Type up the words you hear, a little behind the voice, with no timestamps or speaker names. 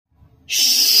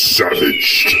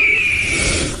Savaged.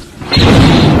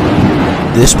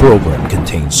 This program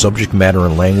contains subject matter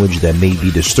and language that may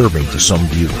be disturbing to some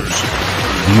viewers.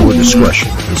 Viewer discretion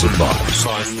is advised.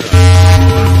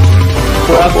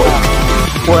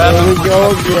 There we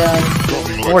go again.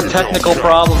 More technical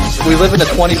problems. We live in the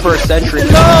 21st century.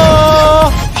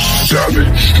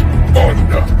 Savaged.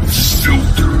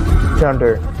 Unfiltered.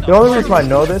 Under. The only reason I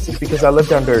know this is because I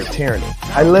lived under tyranny.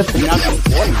 I lived.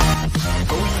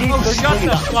 Oh, shut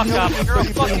the fuck up. You're a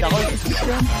fucking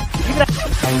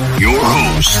Your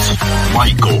host,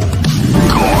 Michael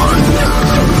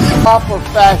Gardner. Proper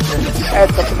fashion at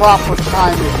the proper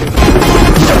time.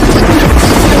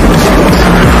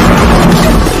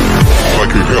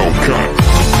 Like a Hellcat.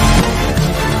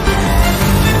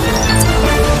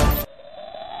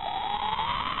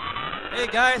 Hey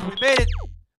guys, we made it.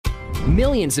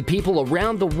 Millions of people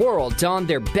around the world don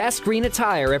their best green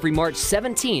attire every March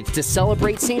 17th to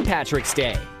celebrate St. Patrick's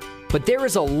Day. But there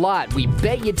is a lot we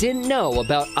bet you didn't know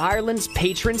about Ireland's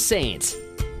patron saint.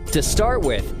 To start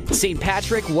with, St.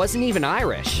 Patrick wasn't even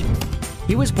Irish.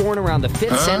 He was born around the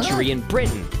 5th century in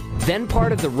Britain, then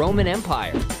part of the Roman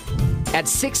Empire. At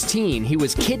 16, he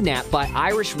was kidnapped by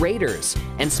Irish raiders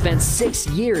and spent 6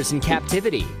 years in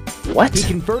captivity. What? He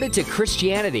converted to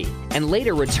Christianity and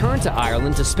later returned to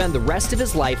Ireland to spend the rest of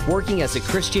his life working as a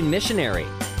Christian missionary.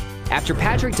 After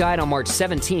Patrick died on March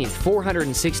 17,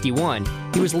 461,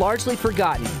 he was largely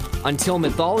forgotten until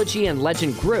mythology and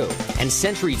legend grew, and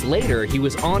centuries later he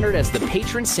was honored as the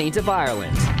patron saint of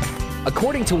Ireland.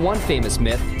 According to one famous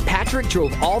myth, Patrick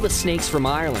drove all the snakes from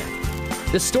Ireland.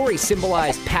 The story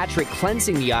symbolized Patrick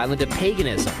cleansing the island of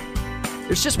paganism.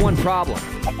 There's just one problem.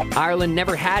 Ireland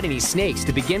never had any snakes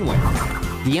to begin with.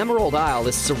 The Emerald Isle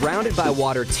is surrounded by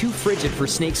water too frigid for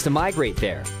snakes to migrate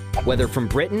there, whether from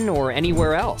Britain or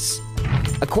anywhere else.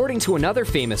 According to another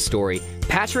famous story,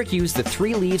 Patrick used the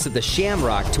 3 leaves of the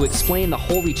shamrock to explain the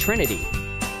Holy Trinity.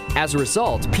 As a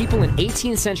result, people in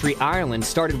 18th century Ireland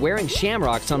started wearing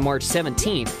shamrocks on March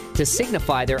 17th to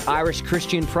signify their Irish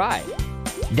Christian pride.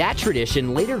 That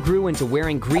tradition later grew into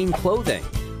wearing green clothing,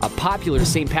 a popular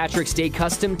St. Patrick's Day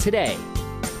custom today.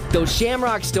 Though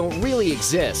shamrocks don't really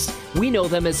exist, we know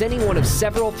them as any one of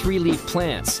several 3-leaf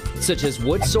plants, such as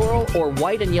wood sorrel or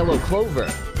white and yellow clover.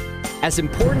 As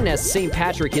important as St.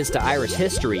 Patrick is to Irish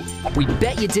history, we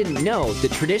bet you didn't know the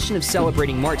tradition of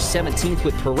celebrating March 17th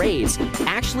with parades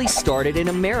actually started in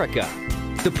America.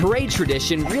 The parade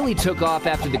tradition really took off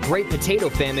after the Great Potato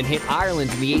Famine hit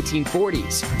Ireland in the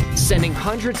 1840s, sending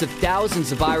hundreds of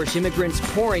thousands of Irish immigrants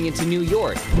pouring into New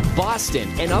York, Boston,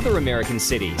 and other American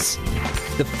cities.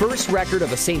 The first record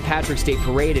of a St. Patrick's Day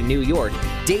parade in New York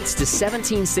dates to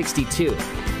 1762,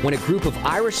 when a group of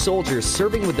Irish soldiers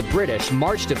serving with the British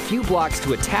marched a few blocks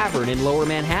to a tavern in Lower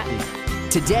Manhattan.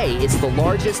 Today, it's the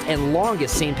largest and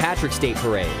longest St. Patrick's Day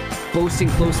parade, boasting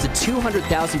close to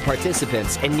 200,000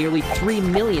 participants and nearly 3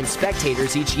 million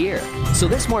spectators each year. So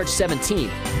this March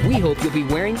 17th, we hope you'll be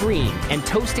wearing green and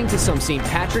toasting to some St.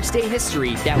 Patrick's Day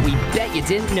history that we bet you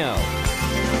didn't know.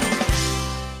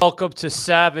 Welcome to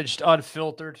Savaged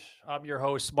Unfiltered. I'm your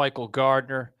host, Michael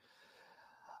Gardner.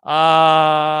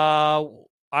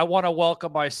 I want to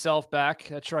welcome myself back.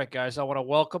 That's right, guys. I want to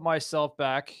welcome myself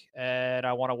back, and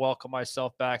I want to welcome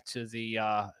myself back to the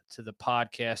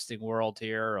podcasting world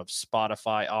here of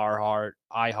Spotify,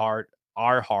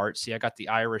 iHeart. See, I got the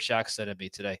Irish accent in me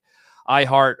today.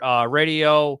 iHeart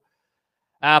Radio,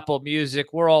 Apple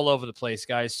Music. We're all over the place,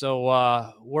 guys.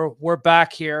 So we're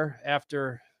back here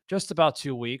after just about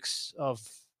 2 weeks of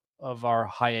our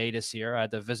hiatus here. I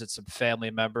had to visit some family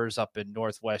members up in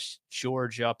Northwest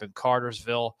Georgia, up in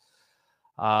Cartersville,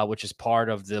 which is part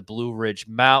of the Blue Ridge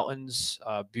Mountains.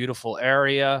 Beautiful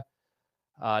area.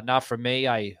 Not for me.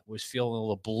 I was feeling a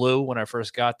little blue when I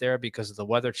first got there because of the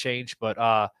weather change,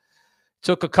 but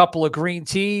took a couple of green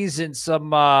teas and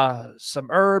some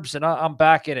herbs, and I'm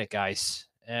back in it, guys.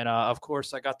 And of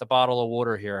course, I got the bottle of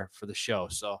water here for the show,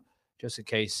 so just in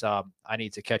case I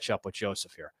need to catch up with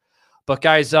Joseph here. But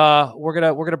guys, we're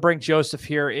gonna bring Joseph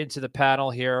here into the panel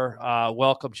here.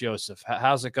 Welcome, Joseph.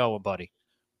 How's it going, buddy?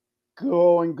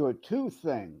 Going good. 2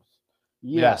 things.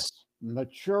 Yes.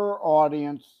 Mature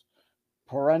audience,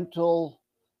 parental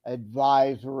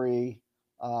advisory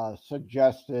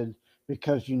suggested,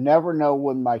 because you never know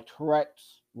when my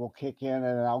Tourette's will kick in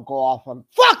and I'll go off on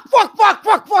fuck.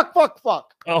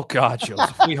 Oh God,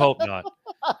 Joseph. We hope not.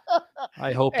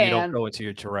 I hope you don't go into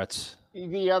your Tourette's.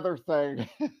 The other thing,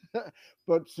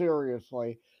 but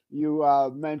seriously, you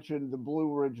mentioned the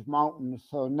Blue Ridge Mountains.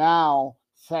 So now,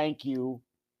 thank you.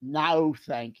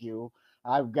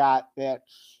 I've got that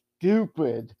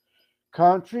stupid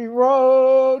Country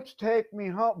roads take me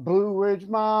home, Blue Ridge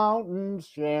Mountains,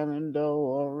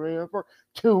 Shenandoah River.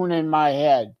 Tune in my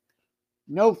head.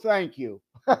 No, thank you.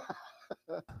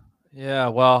 Yeah,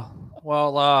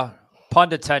 well,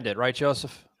 pun intended, right,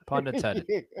 Joseph? Pun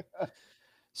intended.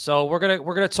 So we're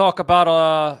gonna talk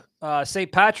about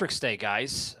St. Patrick's Day,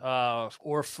 guys.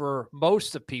 Or for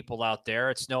most of people out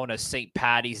there, it's known as St.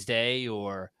 Patty's Day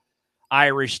or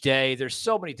Irish Day. There's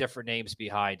so many different names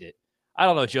behind it. I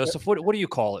don't know, Joseph. What do you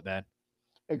call it, man?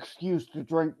 Excuse to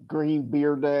drink green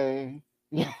beer day.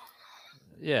 Yeah.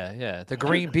 Yeah. The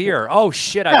green beer. Oh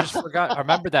shit, I just forgot. I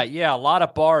remember that. Yeah, a lot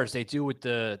of bars they do with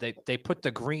they put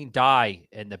the green dye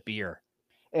in the beer.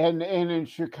 And in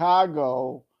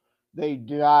Chicago, they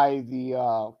dye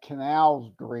the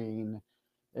canals green.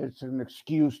 It's an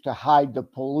excuse to hide the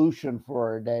pollution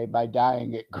for a day by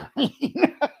dyeing it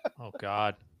green. Oh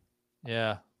God.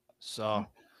 Yeah. So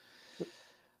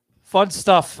fun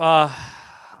stuff.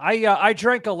 I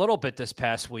drank a little bit this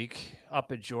past week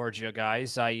up in Georgia,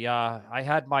 guys. I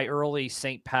had my early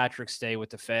St. Patrick's Day with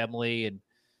the family and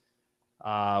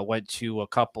went to a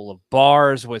couple of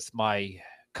bars with my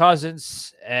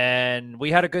cousins, and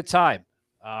we had a good time.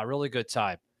 Really good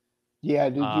time. Yeah,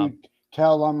 did you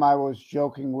tell them I was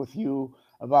joking with you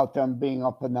about them being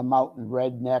up in the mountain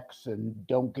rednecks and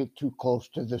don't get too close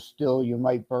to the still, you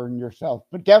might burn yourself.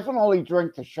 But definitely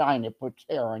drink the shine, it puts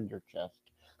hair on your chest.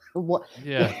 What?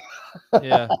 Yeah.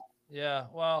 Yeah.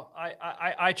 Well,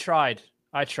 I tried.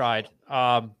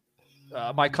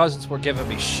 My cousins were giving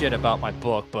me shit about my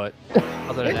book, but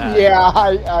other than that, Yeah,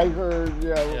 I heard.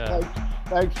 Yeah, Yeah.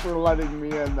 Thanks for letting me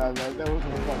in on that. That was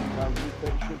a fun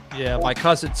conversation. yeah, my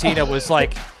cousin Tina was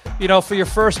like, for your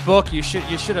first book, you should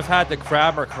have had the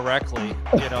grammar correctly,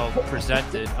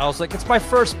 presented. I was like, it's my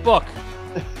first book,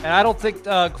 and I don't think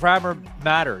grammar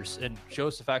matters. And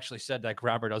Joseph actually said that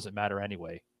grammar doesn't matter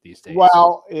anyway these days.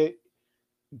 Well,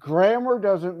 grammar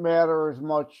doesn't matter as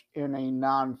much in a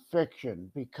nonfiction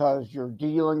because you're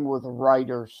dealing with a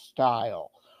writer's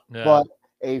style. Yeah. But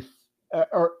in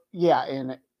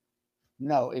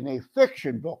a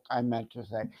fiction book, I meant to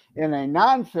say. In a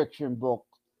nonfiction book,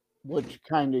 which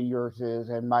kind of yours is,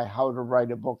 and my How to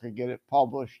Write a Book and Get It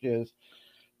Published is,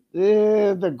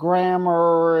 the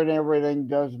grammar and everything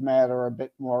does matter a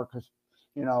bit more because,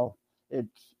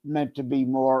 it's meant to be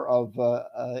more of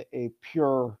a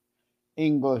pure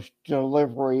English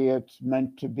delivery. It's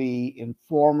meant to be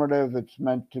informative. It's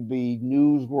meant to be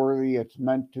newsworthy. It's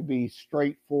meant to be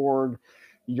straightforward.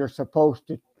 You're supposed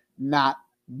to not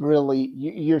really,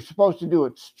 you're supposed to do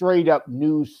it straight up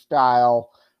news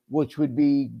style, which would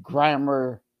be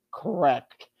grammar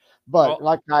correct. But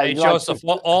hey, Joseph,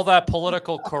 all that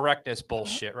political correctness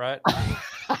bullshit, right?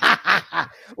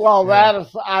 Well,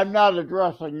 I'm not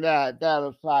addressing that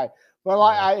aside. But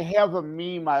I have a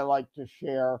meme I like to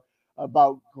share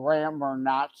about grammar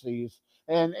Nazis.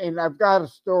 And I've got a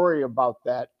story about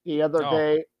that. The other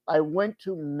day, I went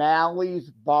to Mally's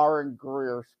Bar and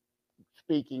Grill,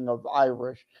 speaking of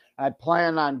Irish. I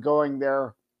plan on going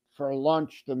there for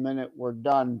lunch the minute we're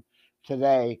done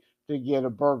today to get a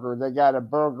burger. They got a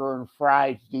burger and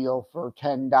fries deal for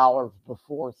 $10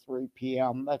 before 3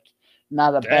 p.m. That's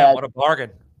not a bad. What a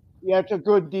bargain. Yeah, it's a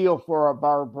good deal for a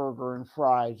bar burger and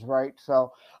fries, right?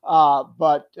 So,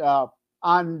 but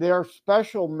on their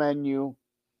special menu,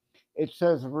 it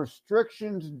says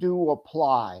restrictions do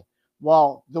apply.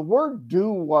 Well, the word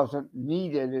do wasn't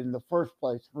needed in the first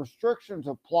place. Restrictions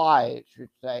apply, it should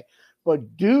say.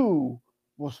 But do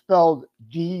was spelled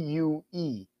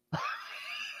D-U-E.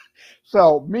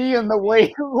 So me and the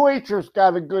waitress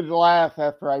got a good laugh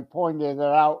after I pointed it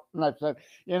out. And I said,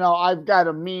 I've got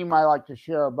a meme I like to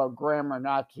share about grammar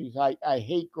Nazis. I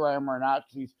hate grammar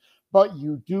Nazis, but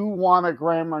you do want a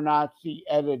grammar Nazi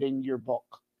editing your book.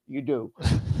 You do.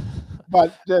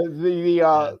 But let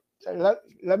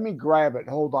me grab it.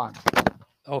 Hold on.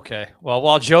 Okay. Well,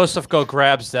 while Joseph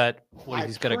grabs that, what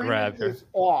he's going to grab here. This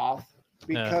off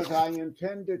because I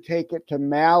intend to take it to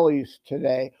Mally's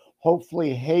today.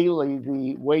 Hopefully, Haley,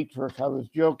 the waitress I was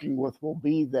joking with, will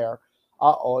be there.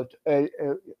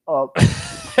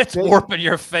 It's warping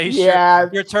your face. Yeah.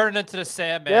 You're turning into the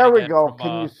Sandman. There we go.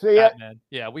 Can you see Batman. it?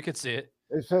 Yeah, we could see it.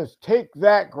 It says, take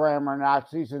that, grammar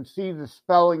Nazis, and see the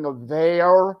spelling of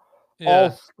there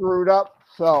all screwed up.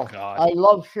 So I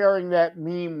love sharing that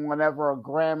meme whenever a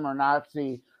grammar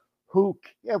Nazi who,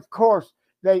 of course,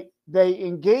 they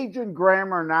engage in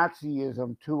grammar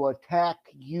Nazism to attack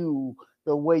you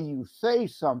the way you say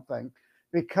something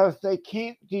because they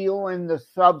can't deal in the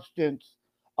substance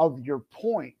of your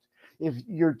point. If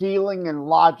you're dealing in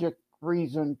logic,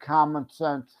 reason, common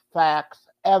sense, facts,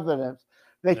 evidence,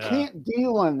 they can't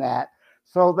deal in that.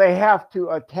 So they have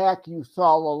to attack you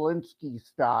Saul Alinsky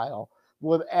style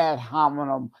with ad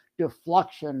hominem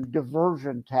deflection,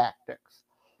 diversion tactics.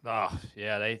 Oh,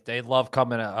 yeah, they love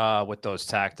coming with those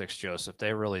tactics, Joseph.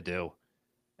 They really do.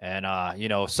 And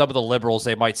some of the liberals,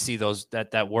 they might see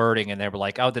that wording and they were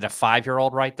like, "Oh, did a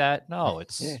 5-year-old write that?" No,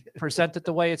 it's presented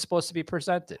the way it's supposed to be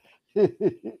presented.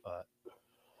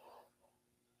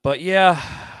 But yeah,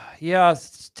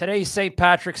 today's St.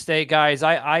 Patrick's Day, guys.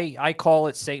 I call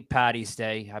it St. Patty's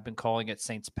Day. I've been calling it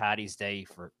St. Patty's Day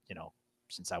for,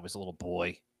 since I was a little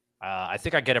boy. I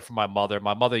think I get it from my mother.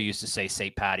 My mother used to say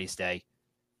St. Patty's Day.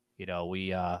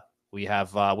 We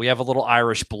have a little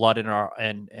Irish blood in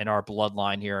our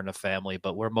bloodline here in the family,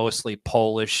 but we're mostly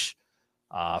Polish,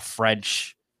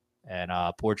 French, and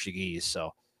Portuguese.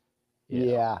 So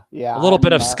yeah, a little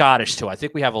bit of Scottish too. I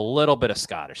think we have a little bit of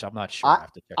Scottish. I'm not sure.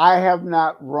 I have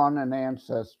not run an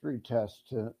ancestry test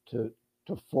to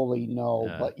fully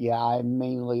know, but yeah, I'm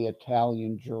mainly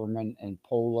Italian, German, and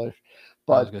Polish.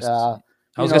 But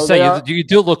I was gonna say you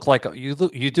do look like you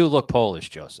do look Polish,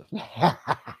 Joseph.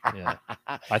 Yeah,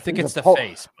 I think it's the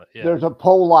face, but yeah. There's a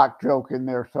Polak joke in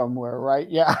there somewhere, right?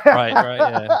 Yeah, right.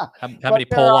 Yeah. How many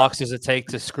Polacks does it take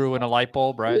to screw in a light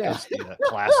bulb? Right, yeah. The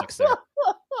classics there.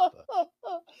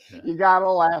 You gotta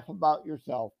laugh about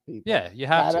yourself, people. Yeah, you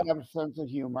have to have a sense of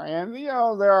humor, and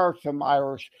there are some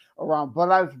Irish around, but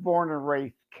I was born and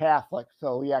raised Catholic,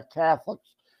 so yeah, Catholics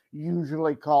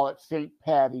usually call it St.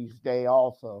 Patty's Day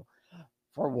also.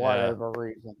 For whatever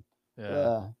reason.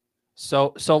 Yeah.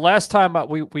 So last time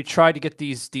we tried to get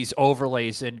these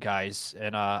overlays in, guys,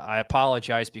 and I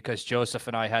apologize because Joseph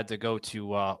and I had to go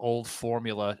to old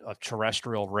formula of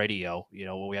terrestrial radio,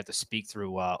 when we had to speak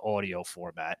through audio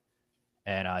format.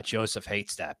 And Joseph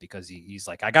hates that because he's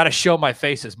like, I got to show my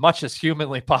face as much as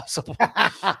humanly possible.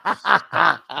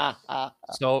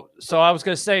 So I was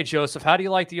going to say, Joseph, how do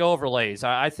you like the overlays?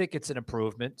 I think it's an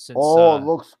improvement since it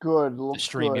looks good. The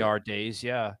StreamYard days,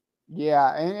 yeah.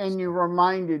 Yeah, and you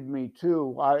reminded me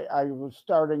too. I was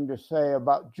starting to say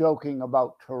about joking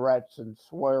about Tourette's and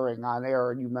swearing on air,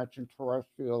 and you mentioned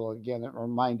terrestrial again. It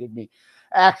reminded me.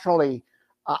 Actually,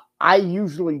 I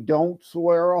usually don't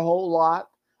swear a whole lot.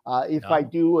 If I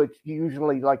do, it's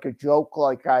usually like a joke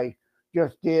like I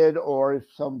just did, or if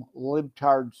some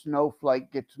libtard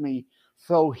snowflake gets me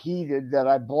so heated that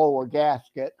I blow a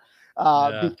gasket.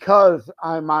 Because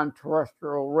I'm on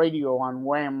terrestrial radio on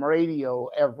Wham Radio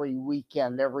every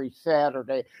weekend, every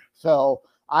Saturday. So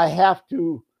I have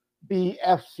to be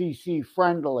FCC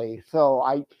friendly. So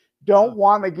I don't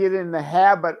want to get in the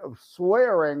habit of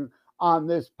swearing on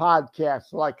this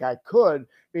podcast like I could,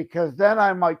 because then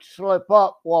I might slip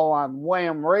up while on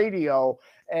Wham Radio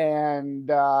and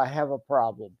have a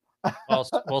problem.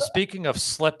 Well, speaking of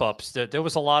slip-ups, there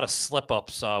was a lot of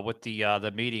slip-ups with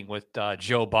the meeting with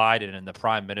Joe Biden and the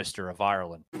Prime Minister of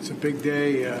Ireland. It's a big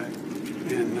day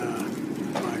in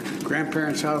my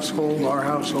grandparents' household, our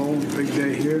household, big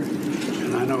day here,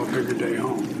 and I know a bigger day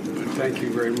home. But thank you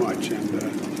very much. And,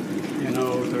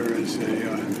 there is a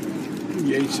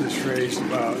Yeats' phrase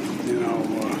about,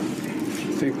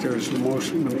 I think there's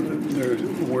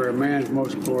where a man's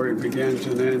most glory begins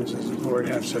and ends is the glory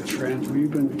to have such friends.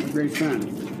 We've been a great friend.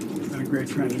 Been a great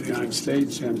friend of the United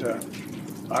States, and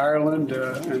Ireland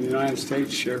and the United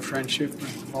States share friendship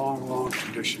and long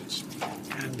traditions.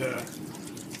 And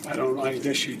I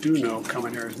guess you do know,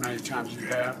 coming here as many times as you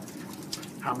have,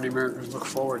 how many Americans look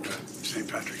forward to St.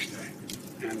 Patrick's Day.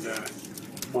 And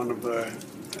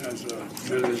as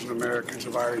millions of Americans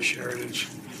of Irish heritage,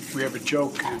 we have a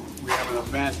joke and we have an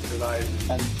event that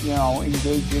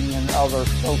engaging in other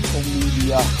social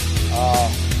media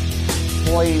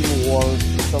flame wars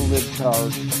with the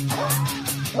libtards.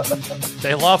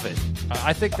 They love it.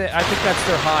 I think that's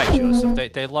their high,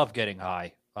 Joseph. They love getting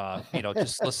high.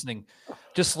 Just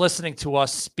listening to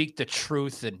us speak the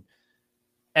truth and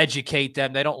educate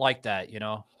them. They don't like that,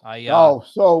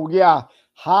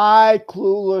 Hi,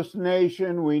 clueless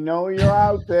nation. We know you're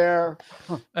out there.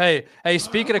 Hey,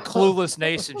 speaking of clueless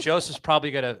nation, Joseph's probably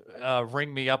going to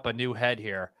ring me up a new head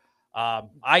here.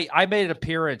 I made an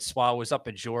appearance while I was up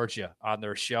in Georgia on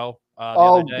their show the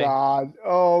other day.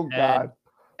 God.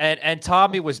 And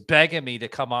Tommy was begging me to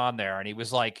come on there. And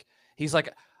he's like,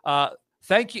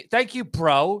 thank you,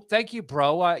 bro. Thank you,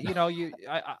 bro.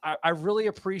 I really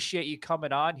appreciate you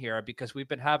coming on here because we've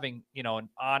been having, an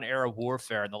on-air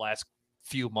warfare in the last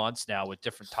few months now with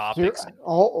different topics.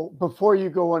 Before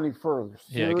you go any further,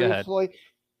 seriously,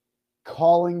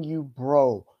 calling you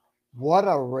bro, what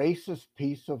a racist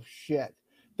piece of shit.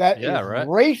 That is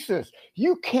racist.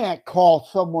 You can't call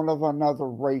someone of another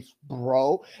race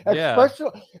bro,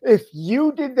 especially if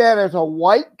you did that as a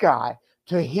white guy.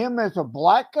 to him as a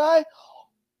black guy,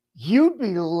 you'd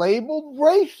be labeled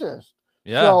racist.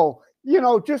 Yeah. So,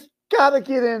 just got to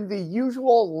get in the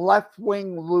usual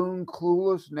left-wing loon,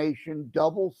 clueless nation,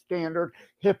 double standard,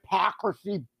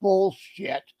 hypocrisy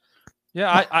bullshit.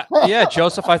 Yeah, yeah,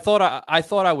 Joseph. I thought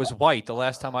I was white the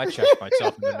last time I checked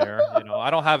myself in the mirror. I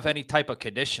don't have any type of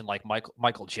condition like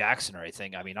Michael Jackson or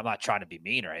anything. I mean, I'm not trying to be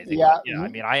mean or anything. Yeah. But yeah, I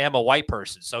mean, I am a white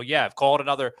person. So yeah, I've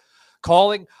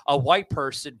calling a white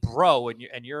person bro,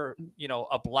 and you're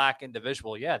a black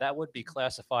individual. Yeah, that would be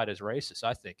classified as racist,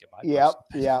 I think.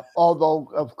 Yep.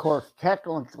 Although, of course,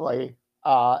 technically,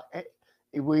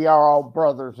 we are all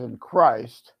brothers in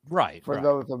Christ, right? For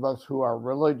those of us who are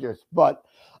religious, but.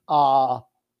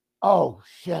 Oh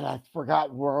shit! I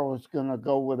forgot where I was gonna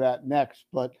go with that next,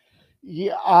 but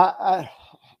yeah,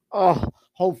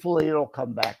 hopefully it'll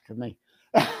come back to me.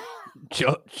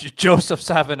 Joseph's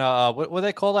having a what do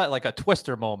they call that? Like a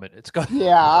twister moment. It's good.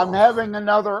 Yeah, I'm having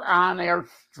another on-air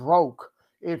stroke.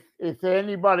 If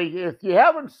you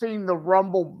haven't seen the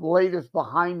Rumble latest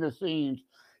behind the scenes,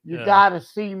 you gotta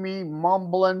see me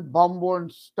mumbling, bumbling,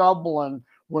 stumbling.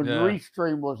 When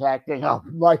Restream was acting up,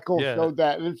 Michael showed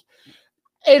that.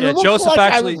 It looks Joseph like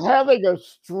actually I was having a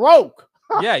stroke.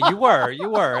 Yeah, you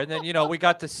were. And then, we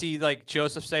got to see like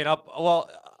Joseph saying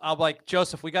I'm like,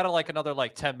 Joseph, we got to another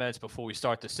 10 minutes before we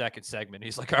start the second segment.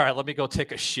 He's like, all right, let me go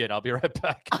take a shit. I'll be right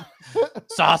back.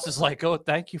 Sauce is like, oh,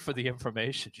 thank you for the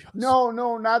information, Joseph.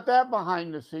 No, not that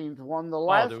behind the scenes one. The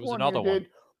last one you did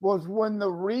was when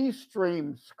the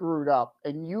Restream screwed up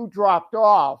and you dropped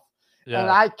off. Yeah.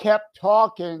 And I kept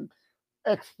talking,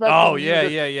 expecting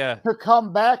to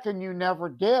come back, and you never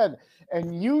did.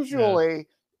 And usually,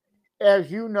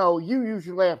 as you know, you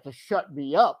usually have to shut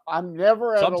me up. I'm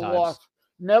never at a loss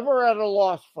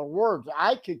for words.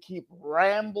 I could keep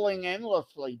rambling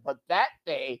endlessly, but that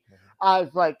day I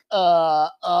was like,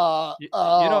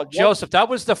 Joseph, that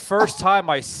was the first time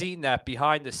I seen that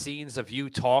behind the scenes of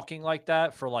you talking like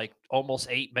that for almost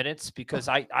 8 minutes, because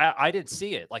I didn't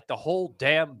see it. The whole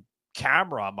damn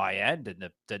camera on my end and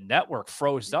the network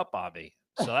froze up on me.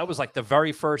 So that was the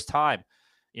very first time,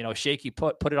 Shaky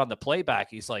put it on the playback.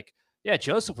 He's like, yeah,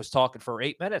 Joseph was talking for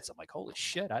 8 minutes. I'm like, holy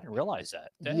shit, I didn't realize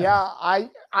that. Damn. Yeah,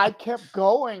 I kept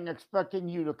going expecting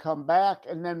you to come back.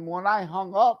 And then when I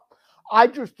hung up, I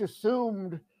just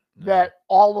assumed that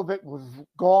all of it was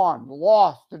gone,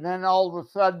 lost. And then all of a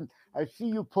sudden I see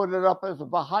you put it up as a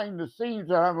behind the scenes,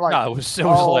 and I'm like, no, it was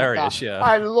hilarious. God. Yeah,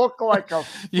 I look like a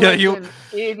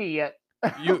idiot.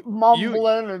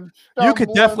 Mumbling and stumbling. You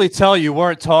could definitely tell you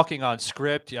weren't talking on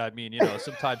script. Yeah, I mean,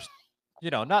 sometimes,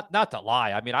 not to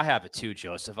lie. I mean, I have it too,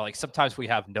 Joseph. Sometimes we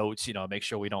have notes, make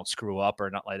sure we don't screw up or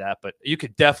not like that. But you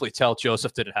could definitely tell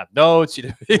Joseph didn't have notes.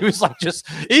 He was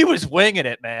he was winging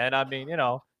it, man. I mean,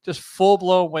 just full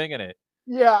blown winging it.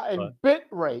 Yeah, and bit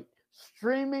rate,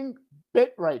 streaming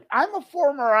bit rate. I'm a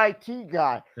former IT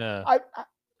guy. Yeah.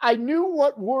 I knew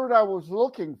what word I was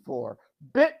looking for,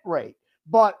 bit rate.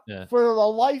 But for the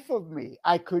life of me,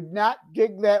 I could not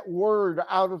dig that word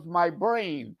out of my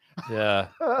brain. Yeah,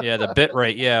 the bit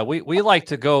rate. Yeah, we like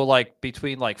to go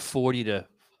between 40 to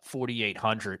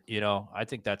 4,800. I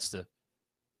think that's the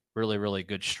really, really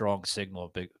good, strong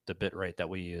signal, the bit rate that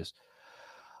we use.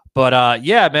 But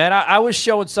yeah, man, I was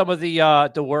showing some of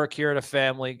the work here at a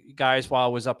family guys while I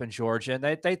was up in Georgia,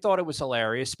 and they thought it was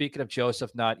hilarious. Speaking of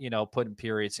Joseph not putting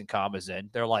periods and commas in,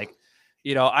 they're like,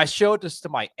 I showed this to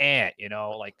my aunt,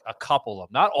 a couple of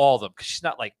them, not all of them, because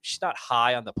she's not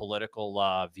high on the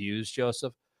political views,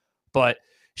 Joseph, but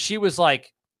she was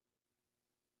like,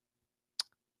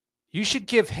 you should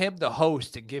give him the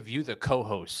host and give you the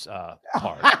co-host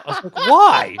part. I was like,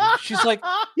 why? She's like,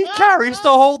 he carries the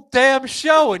whole damn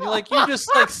show, and you just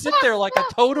sit there like a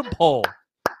totem pole.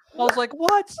 I was like,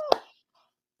 what?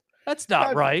 That's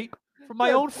not right. For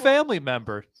my own family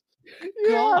member.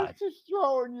 Yeah, I'm just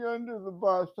throwing you under the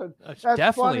bus. And that's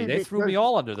definitely, they threw me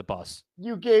all under the bus.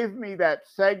 You gave me that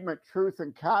segment, Truth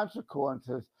and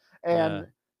Consequences, and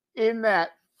in that,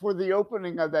 for the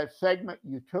opening of that segment,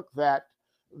 you took that,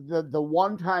 the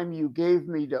one time you gave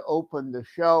me to open the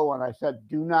show, and I said,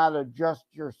 do not adjust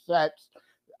your sets.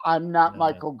 I'm not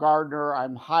Michael Gardner.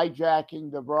 I'm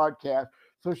hijacking the broadcast.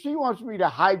 So she wants me to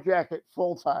hijack it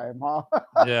full time, huh?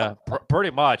 Yeah,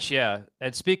 pretty much. Yeah.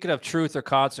 And speaking of truth or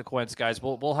consequence, guys,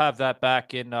 we'll have that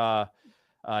back in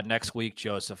next week,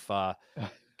 Joseph.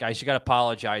 Guys, you got to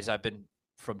apologize. I've been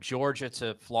from Georgia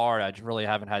to Florida. I really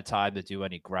haven't had time to do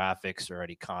any graphics or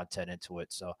any content into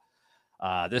it. So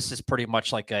this is pretty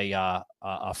much like a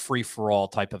free for all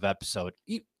type of episode.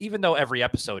 Even though every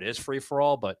episode is free for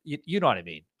all, but you know what I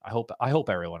mean. I hope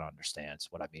everyone understands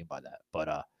what I mean by that.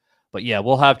 But But yeah,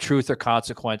 we'll have Truth or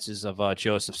Consequences of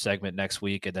Joseph's segment next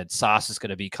week, and then Sauce is going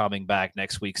to be coming back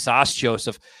next week. Sauce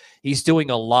Joseph, he's doing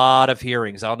a lot of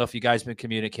hearings. I don't know if you guys have been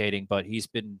communicating, but he's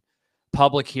been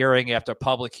public hearing after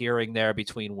public hearing there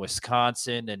between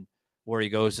Wisconsin and where he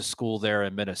goes to school there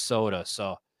in Minnesota.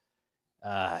 So,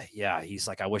 yeah, he's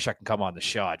like, I wish I could come on the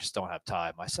show. I just don't have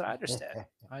time. I said, I understand.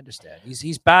 I understand.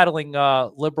 He's battling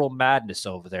liberal madness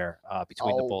over there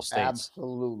between the both states.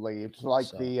 Absolutely. It's like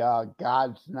the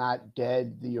God's Not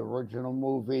Dead, the original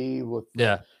movie with,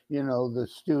 the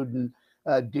student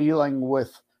dealing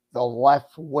with the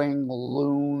left-wing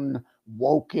loon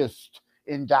wokist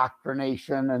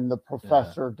indoctrination and the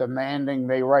professor demanding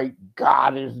they write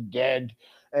God is dead.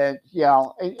 And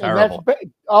and that's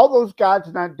all those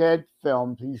God's Not Dead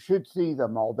films. You should see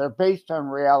them all. They're based on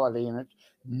reality, and it's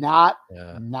not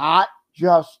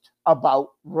just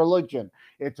about religion.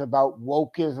 It's about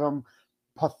wokeism,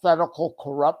 pathetical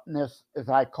corruptness, as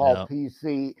I call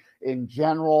PC in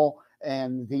general,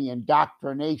 and the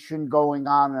indoctrination going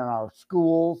on in our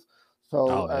schools. So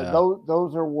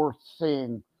those are worth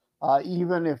seeing,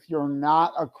 even if you're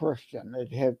not a Christian.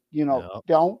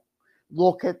 Don't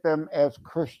look at them as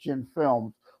Christian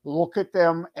films. Look at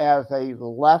them as a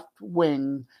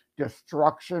left-wing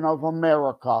destruction of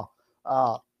America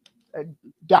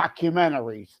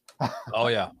documentaries. Oh,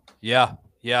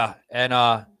 yeah.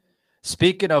 And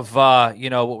speaking of,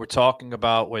 what we're talking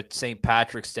about with St.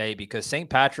 Patrick's Day, because St.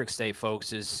 Patrick's Day,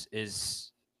 folks, it's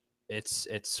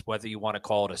whether you want to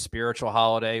call it a spiritual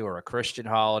holiday or a Christian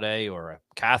holiday or a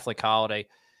Catholic holiday.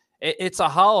 It's a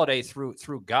holiday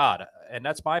through God, and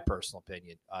that's my personal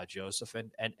opinion, Joseph.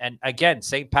 And again,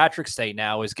 St. Patrick's Day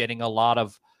now is getting a lot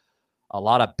of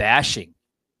bashing,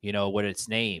 with its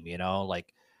name.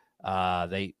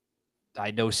 I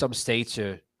know some states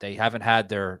they haven't had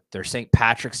their St.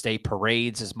 Patrick's Day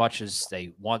parades as much as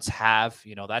they once have.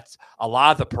 That's a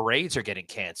lot of the parades are getting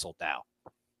canceled now.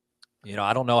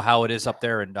 I don't know how it is up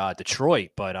there in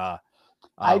Detroit, but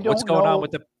what's going on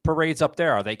with the parades up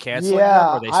there? Are they canceling them, or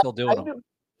are they still doing them?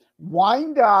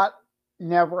 Wyandotte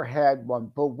never had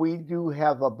one, but we do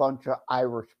have a bunch of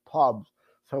Irish pubs.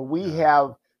 So we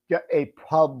have a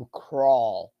pub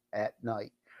crawl at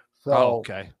night. So,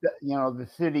 the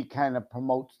city kind of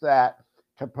promotes that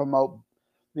to promote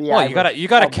the. Well, you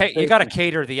gotta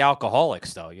cater the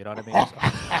alcoholics, though. You know what I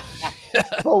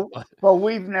mean? But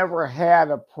we've never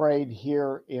had a parade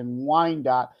here in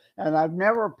Wyandotte, and I've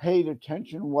never paid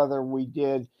attention whether we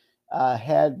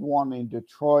had one in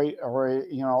Detroit, or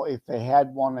if they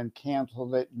had one and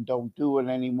canceled it and don't do it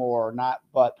anymore or not.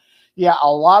 But yeah,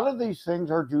 a lot of these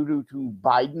things are due to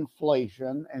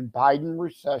Bidenflation and Biden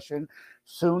recession,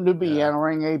 soon to be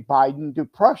entering a Biden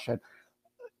depression.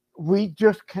 We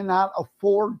just cannot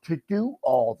afford to do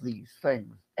all these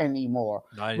things anymore.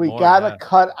 We got to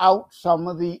cut out some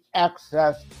of the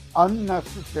excess,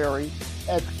 unnecessary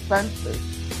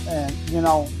expenses. And,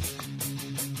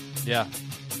 Yeah,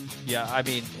 I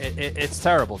mean, it's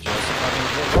terrible, Joseph.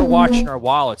 I mean, we're watching our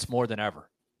wallets more than ever.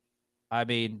 I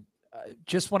mean,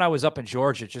 just when I was up in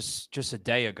Georgia just a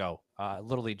day ago,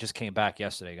 literally just came back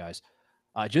yesterday, guys.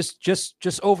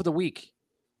 Just over the week.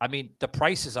 I mean, the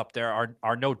prices up there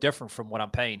are no different from what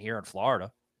I'm paying here in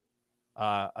Florida.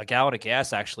 A gallon of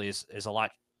gas actually is a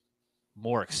lot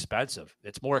more expensive.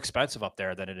 It's more expensive up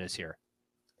there than it is here.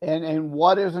 And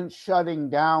what isn't shutting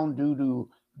down due to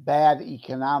bad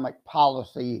economic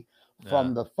policy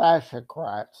from the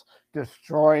fascocrats,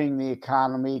 destroying the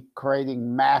economy,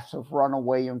 creating massive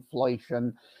runaway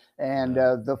inflation, and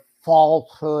the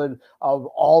falsehood of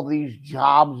all these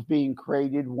jobs being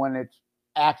created when it's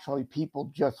actually people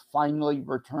just finally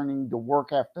returning to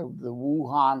work after the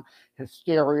Wuhan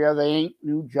hysteria. They ain't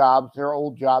new jobs, they're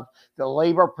old jobs. The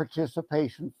labor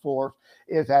participation force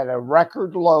is at a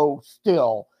record low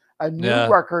still, a new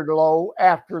record low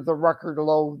after the record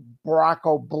low Barack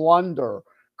Obama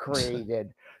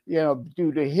created,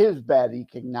 due to his bad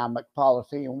economic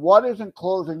policy. And what isn't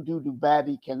closing due to bad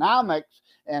economics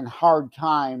and hard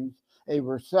times, a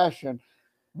recession?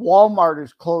 Walmart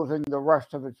is closing the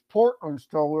rest of its Portland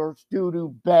stores due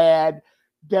to bad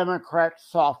Democrat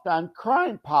soft on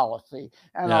crime policy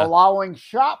and allowing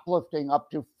shoplifting up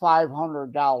to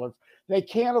 $500. They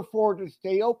can't afford to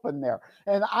stay open there.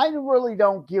 And I really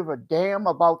don't give a damn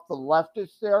about the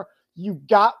leftists there. You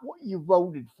got what you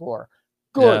voted for.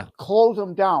 Good, close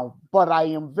them down. But I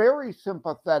am very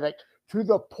sympathetic to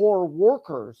the poor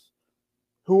workers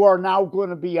who are now going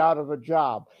to be out of a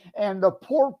job, and the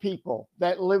poor people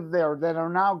that live there that are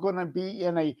now going to be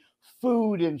in a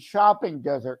food and shopping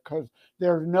desert because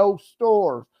there's no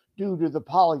stores due to the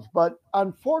policy. But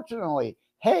unfortunately,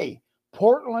 hey,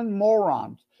 Portland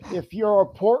morons. If you're a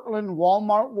Portland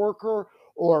Walmart worker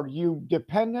or you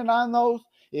dependent on those,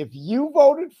 if you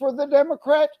voted for the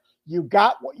Democrats, you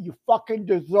got what you fucking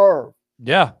deserve.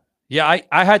 Yeah. Yeah.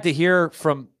 I had to hear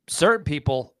from certain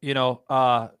people,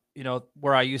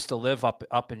 where I used to live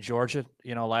up in Georgia,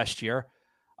 last year.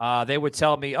 They would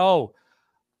tell me, oh,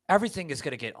 everything is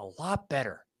going to get a lot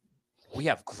better. We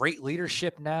have great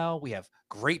leadership now. We have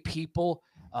great people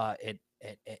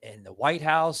in the White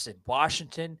House in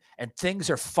Washington, and things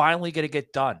are finally going to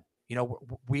get done.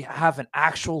 We have an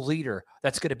actual leader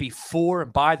that's going to be for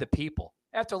and by the people.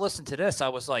 After listening to this, I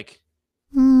was like,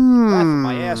 laughing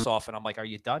my ass off, and I'm like, are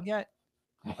you done yet?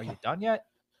 Are you done yet?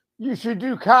 You should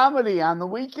do comedy on the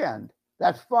weekend.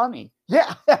 That's funny.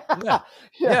 Yeah.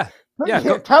 Yeah.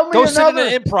 Go sit in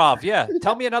the improv. Yeah.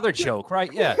 Tell me another joke,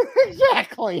 right? Yeah.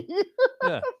 Exactly.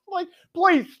 Yeah. Like,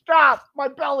 please stop. My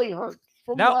belly hurts.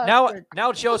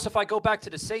 Now, Joseph, I go back to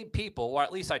the same people, or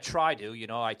at least I try to.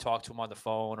 I talk to them on the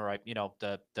phone, or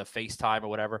the FaceTime or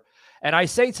whatever, and I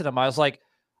say to them, I was like,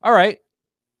 all right,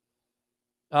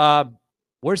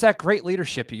 where's that great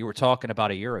leadership you were talking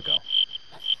about a year ago?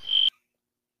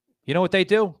 You know what they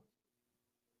do?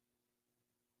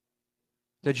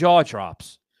 The jaw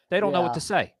drops. They don't know what to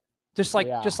say. Just like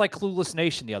Clueless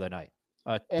Nation the other night,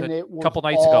 a couple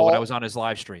nights ago when I was on his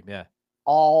live stream. Yeah,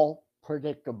 all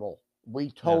predictable.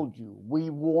 We told you. We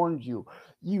warned you.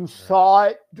 You saw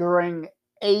it during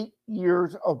 8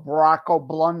 years of Barack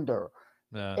blunder,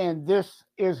 and this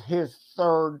is his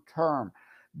third term.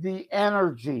 The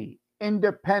energy,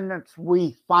 independence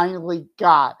we finally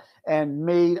got and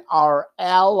made our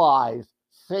allies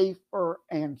safer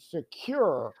and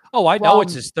secure. Oh, I know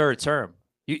it's his third term.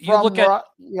 You look at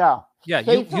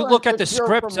you look at the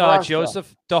script,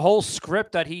 Joseph. The whole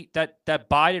script that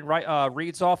Biden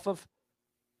reads off of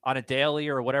on a daily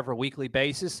or whatever weekly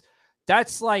basis.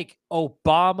 That's like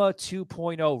Obama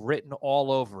 2.0 written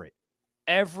all over it.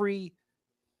 Every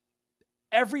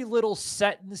little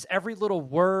sentence, every little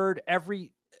word,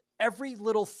 every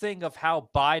little thing of how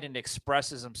Biden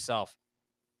expresses himself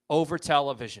over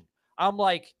television. I'm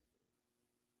like,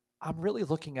 I'm really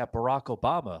looking at Barack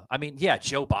Obama. I mean, yeah,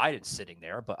 Joe Biden's standing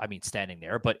there,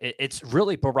 but it's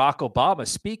really Barack Obama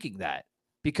speaking that,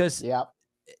 because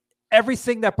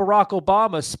everything that Barack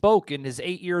Obama spoke in his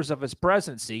 8 years of his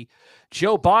presidency,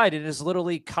 Joe Biden is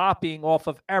literally copying off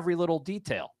of every little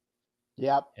detail.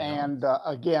 Yep. And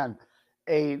again,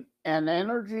 an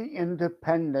energy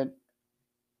independent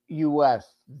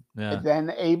U.S.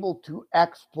 then able to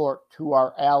export to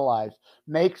our allies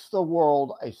makes the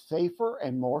world a safer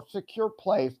and more secure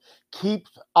place,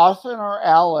 keeps us and our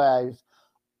allies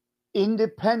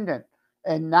independent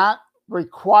and not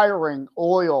requiring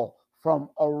oil from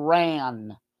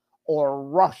Iran or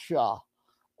Russia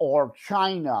or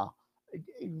China.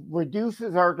 It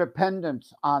reduces our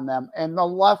dependence on them, and the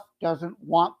left doesn't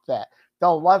want that. The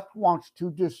left wants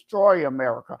to destroy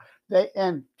America.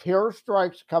 And Terror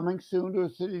Strikes, coming soon to a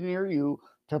city near you,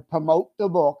 to promote the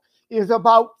book, is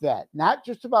about that. Not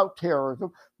just about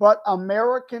terrorism, but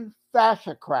American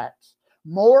fascocrats,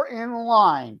 more in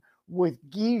line with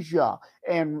Giza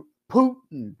and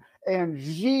Putin and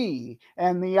Xi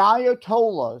and the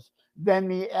Ayatollahs than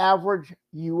the average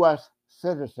U.S.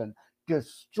 citizen,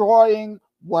 destroying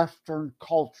Western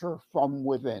culture from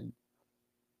within.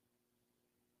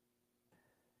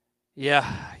 Yeah,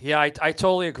 I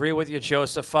totally agree with you,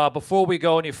 Joseph. Before we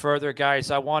go any further,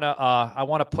 guys, I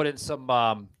wanna put in some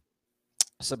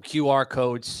QR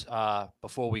codes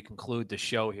before we conclude the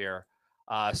show here.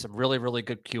 Some really, really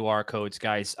good QR codes,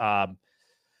 guys.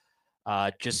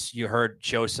 Just you heard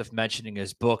Joseph mentioning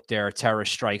his book there, Terror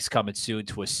Strikes, coming soon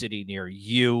to a city near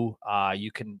you.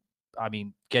 You can,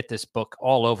 get this book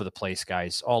all over the place,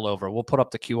 guys, all over. We'll put up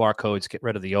the QR codes, get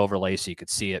rid of the overlay so you can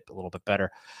see it a little bit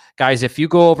better. Guys, if you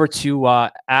go over to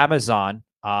Amazon,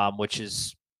 which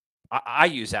is, I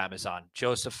use Amazon.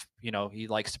 Joseph, he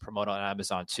likes to promote on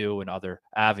Amazon too and other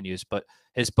avenues, but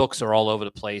his books are all over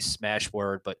the place,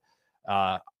 Smashword, but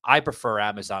I prefer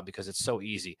Amazon because it's so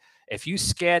easy. If you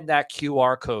scan that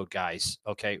QR code, guys,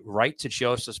 okay, right to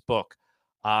Joseph's book,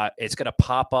 it's going to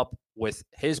pop up with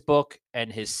his book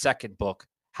and his second book,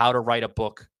 How to Write a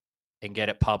Book and Get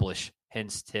It Published,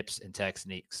 Hints, Tips, and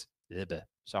Techniques.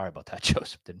 Sorry about that,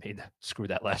 Joseph. Didn't mean to screw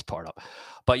that last part up.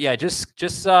 But yeah, just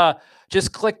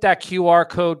click that QR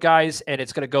code, guys, and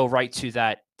it's going to go right to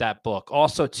that book.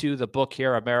 Also to the book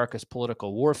here, America's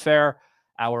Political Warfare,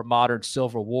 Our Modern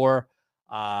Civil War.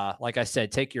 Like I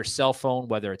said, take your cell phone,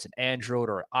 whether it's an Android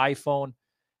or an iPhone,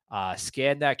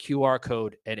 scan that QR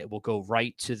code, and it will go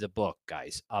right to the book,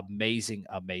 guys. Amazing,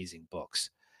 amazing books.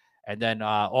 And then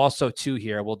also two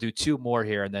here. We'll do two more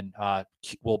here, and then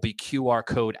we'll be QR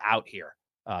code out here.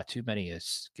 Too many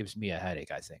gives me a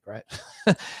headache, I think, right?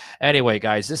 Anyway,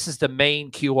 guys, this is the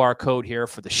main QR code here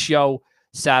for the show,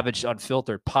 Savage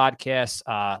Unfiltered Podcast.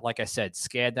 Like I said,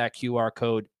 scan that QR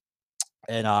code,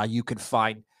 and you can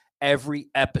find every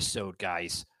episode,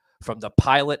 guys, from the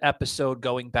pilot episode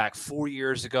going back 4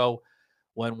 years ago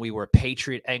when we were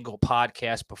Patriot Angle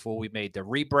Podcast before we made the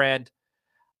rebrand,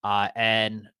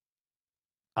 and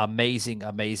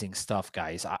amazing stuff,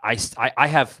 guys. I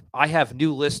have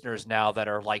new listeners now that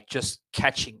are like just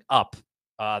catching up.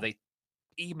 They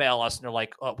email us and they're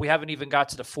like, we haven't even got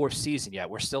to the 4th season yet.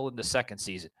 We're still in the 2nd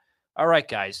season. All right,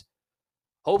 guys.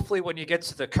 Hopefully when you get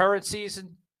to the current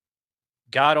season,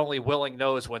 God only willing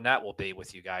knows when that will be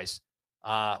with you guys.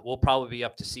 We'll probably be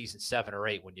up to season 7 or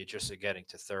 8 when you're just getting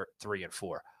to 3 and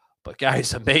 4. But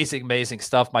guys, amazing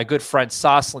stuff. My good friend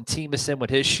Soslin Timison with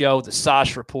his show, The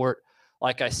Sosh Report.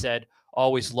 Like I said,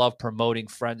 always love promoting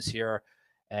friends here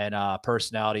and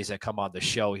personalities that come on the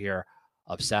show here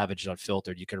of Savage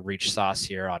Unfiltered. You can reach Sauce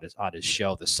here on his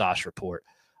show, The Sosh Report.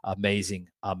 Amazing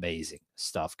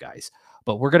stuff, guys.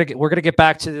 But we're gonna get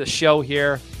back to the show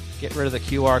here. Get rid of the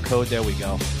QR code. There we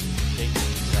go.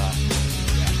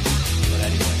 But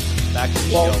anyway, back to the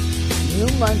show. You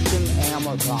mentioned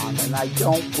Amazon, and I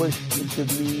don't wish to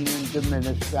demean and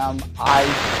diminish them.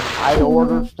 I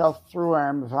order stuff through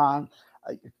Amazon,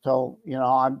 so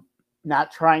I'm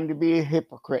not trying to be a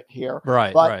hypocrite here.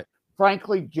 Right, but right.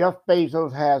 Frankly, Jeff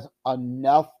Bezos has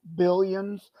enough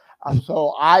billions,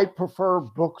 so I prefer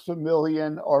Books A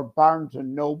Million or Barnes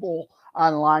and Noble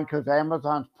online because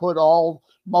Amazon's put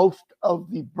most of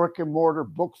the brick and mortar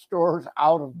bookstores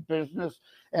out of business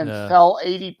and sell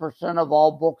 80% of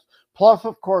all books. Plus,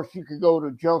 of course, you could go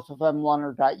to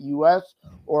josephmleonard.us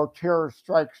or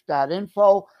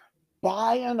terrorstrikes.info,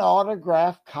 buy an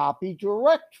autographed copy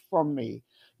direct from me.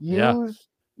 Use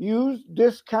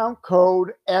discount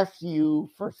code SU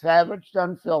for Savage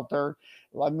Unfiltered.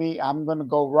 I'm going to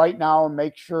go right now and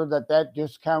make sure that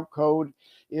discount code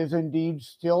is indeed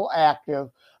still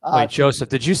active. Wait, Joseph,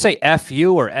 did you say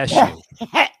FU or SU?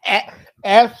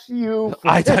 SU.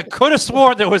 I could have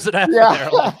sworn there was an F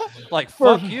there. Like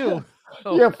fuck you.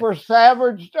 Okay. Yeah, for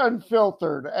Savage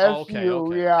Unfiltered. SU,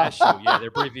 okay. yeah. SU, yeah, the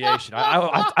abbreviation.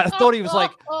 I thought he was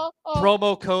like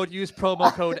use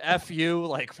promo code FU.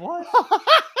 Like, what?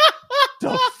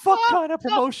 The fuck kind of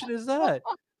promotion is that?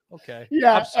 Okay.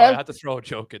 Yeah. I'm sorry, I had to throw a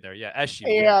joke in there. Yeah, SU.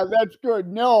 Yeah, that's good.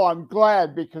 No, I'm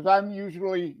glad because I'm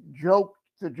usually Joe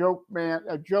the Joke Man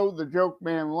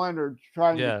Leonard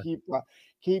trying to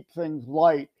keep things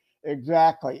light.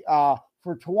 Exactly.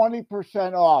 For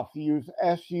 20% off, use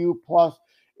SU plus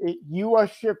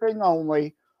U.S. shipping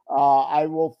only. I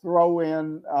will throw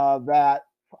in that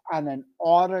on an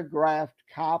autographed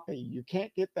copy. You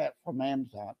can't get that from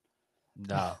Amazon.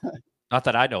 No, not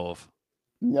that I know of.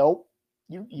 Nope.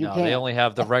 You can't. They only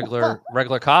have the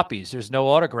regular copies. There's no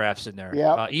autographs in there.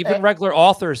 Yeah. Even regular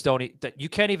authors you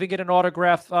can't even get an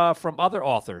autograph from other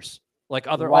authors. Like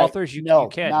other authors, you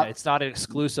can't. It's not an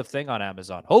exclusive thing on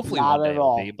Amazon. Hopefully one day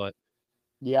it'll be, but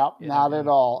not at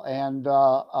all. And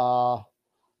I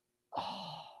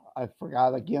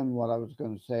forgot again what I was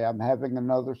going to say. I'm having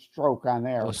another stroke on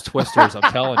air. Those twisters,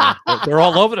 I'm telling you, they're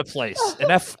all over the place. And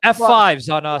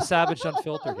F5s on Savage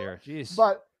Unfiltered here. Jeez.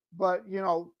 But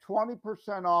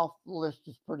 20% off the list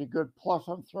is pretty good. Plus,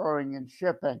 I'm throwing in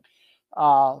shipping.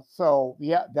 So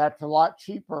that's a lot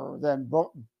cheaper than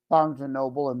Barnes and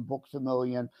Noble and Books A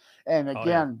Million. And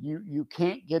again, you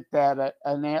can't get that at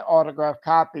an autographed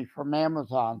copy from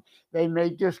Amazon. They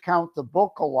may discount the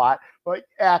book a lot, but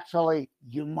actually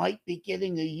you might be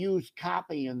getting a used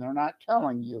copy and they're not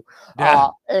telling you. Yeah.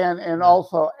 And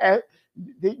also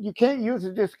you can't use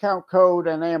a discount code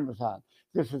on Amazon.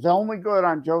 This is only good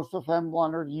on Joseph M.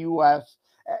 Leonard US.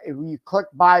 If you click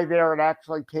buy there, it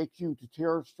actually takes you to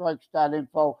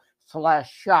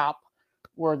terrorstrikes.info/shop,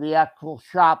 where the actual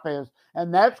shop is.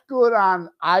 And that's good on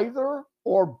either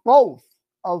or both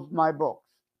of my books.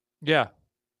 Yeah.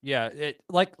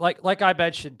 Like I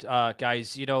mentioned,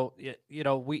 guys,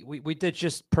 we did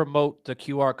just promote the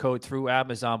QR code through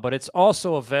Amazon, but it's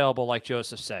also available, like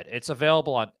Joseph said, it's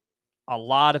available on a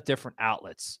lot of different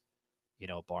outlets.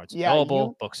 Barnes &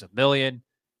 Noble, Books A Million.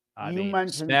 You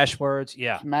mentioned Smashwords.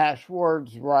 Yeah.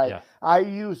 Smashwords, right. Yeah. I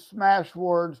use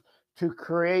Smashwords to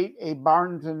create a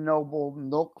Barnes & Noble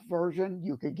Nook version.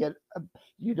 You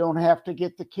don't have to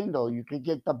get the Kindle. You could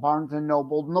get the Barnes &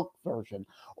 Noble Nook version.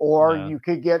 Or you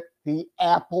could get the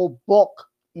Apple Book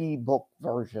ebook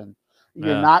version.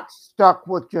 You're not stuck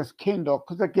with just Kindle.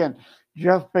 Because again,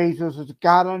 Jeff Bezos has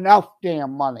got enough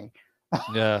damn money.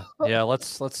 Yeah, yeah.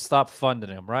 Let's stop funding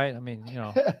him, right? I mean,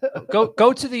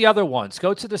 go to the other ones.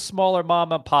 Go to the smaller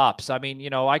mom and pops. I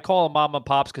mean, I call them mom and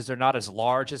pops because they're not as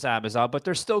large as Amazon, but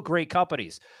they're still great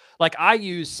companies. Like I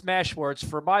use Smashwords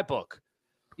for my book.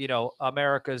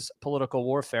 America's Political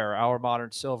Warfare, Our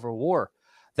Modern Civil War.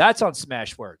 That's on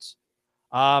Smashwords.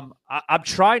 I'm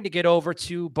trying to get over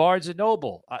to Barnes and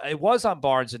Noble. It was on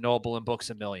Barnes and Noble and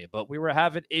Books a Million, but we were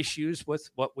having issues with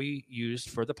what we used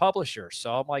for the publisher.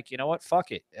 So I'm like, you know what?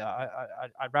 Fuck it.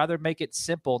 I'd rather make it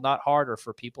simple, not harder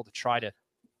for people to try to.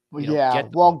 Yeah.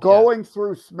 Get Well, going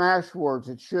through Smashwords,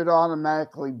 it should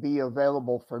automatically be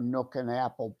available for Nook and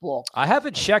Apple Books. I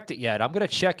haven't checked it yet. I'm going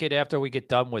to check it after we get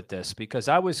done with this because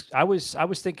I was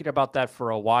thinking about that for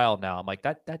a while now. I'm like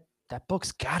that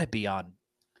book's got to be on.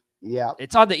 Yeah,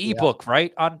 it's on the ebook,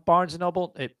 right? On Barnes and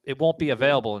Noble, it won't be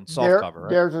available in softcover. Right?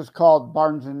 Theirs is called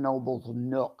Barnes and Noble's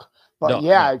Nook, but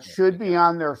it should be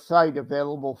on their site,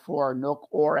 available for Nook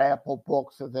or Apple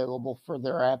Books, available for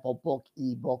their Apple Book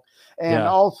ebook. And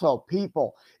also,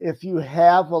 people, if you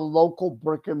have a local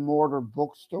brick and mortar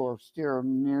bookstore still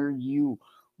near you,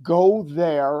 go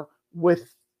there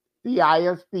with the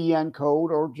ISBN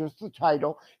code or just the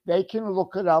title. They can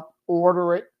look it up,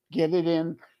 order it, get it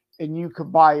in, and you could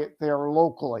buy it there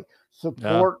locally.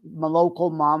 Support my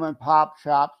local mom and pop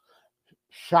shops.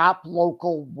 Shop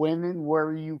local when and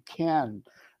where you can.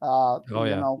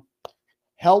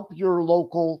 Help your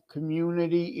local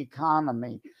community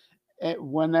economy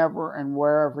whenever and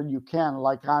wherever you can.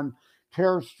 Like on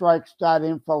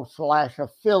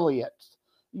terrorstrikes.info/affiliates,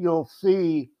 you'll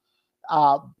see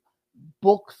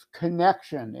Books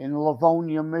Connection in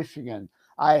Livonia, Michigan.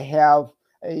 I have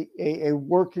a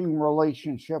working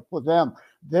relationship with them.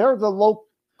 They're the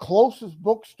closest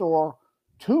bookstore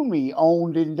to me,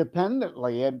 owned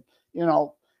independently. And,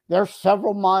 they're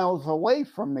several miles away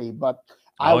from me, but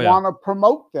I want to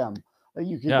promote them.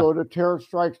 You can go to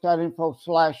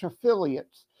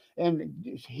terrorstrikes.info/affiliates and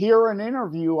hear an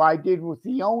interview I did with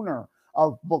the owner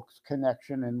of Books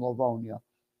Connection in Livonia.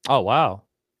 Oh, wow.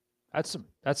 That's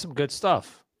some good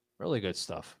stuff. Really good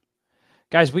stuff.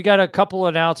 Guys, we got a couple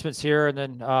announcements here, and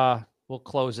then we'll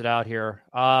close it out here.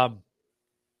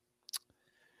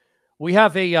 We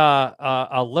have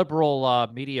a liberal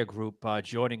media group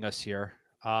joining us here.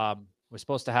 We're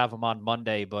supposed to have them on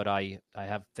Monday, but I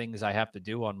have things I have to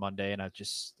do on Monday, and I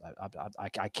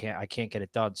can't get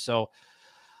it done. So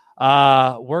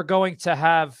we're going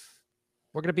to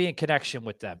be in connection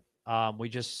with them. We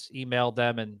just emailed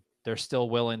them, and they're still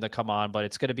willing to come on, but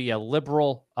it's going to be a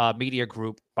liberal media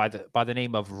group by the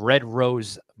name of Red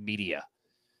Rose Media.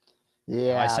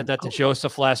 Yeah, I said that to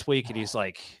Joseph last week, and he's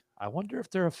like, I wonder if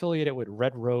they're affiliated with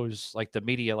Red Rose, like the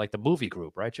media, like the movie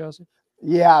group, right, Joseph?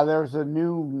 Yeah, there's a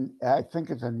new, I think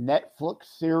it's a Netflix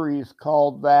series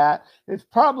called that. It's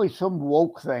probably some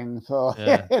woke thing, so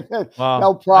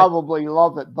they'll probably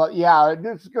love it. But yeah,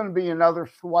 this is going to be another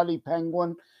Sweaty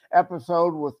Penguin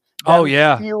episode with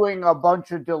spewing a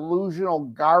bunch of delusional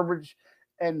garbage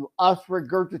and us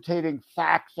regurgitating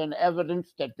facts and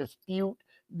evidence that dispute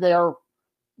their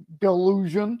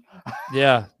delusion.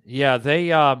 Yeah.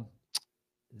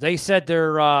 They said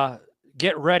they're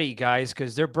get ready, guys,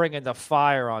 because they're bringing the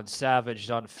fire on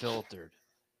Savaged Unfiltered.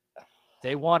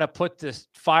 They want to put this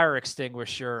fire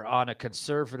extinguisher on a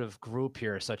conservative group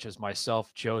here, such as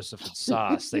myself, Joseph, and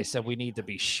Sauce. They said we need to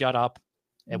be shut up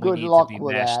and we need to be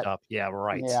mashed up. Yeah,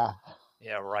 right.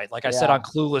 Yeah, right. Like I said on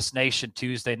Clueless Nation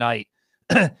Tuesday night.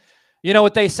 You know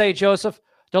what they say, Joseph?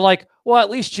 They're like, well, at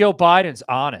least Joe Biden's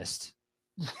honest.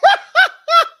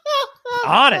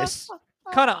 Honest?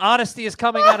 What kind of honesty is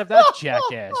coming out of that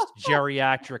jackass,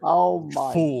 geriatric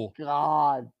fool?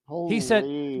 God. Holy. He said,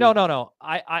 no.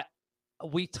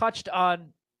 We touched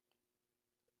on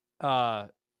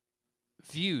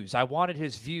views. I wanted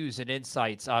his views and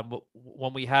insights on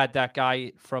when we had that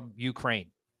guy from Ukraine.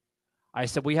 I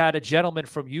said, we had a gentleman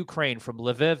from Ukraine, from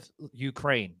Lviv,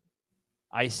 Ukraine.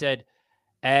 I said,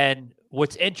 and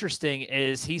what's interesting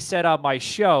is he said on my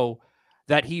show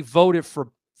that he voted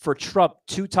for Trump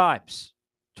 2 times,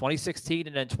 2016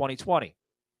 and then 2020.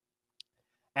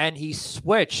 And he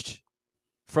switched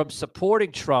from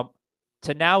supporting Trump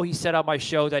to now he said on my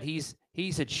show that he's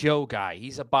a Joe guy.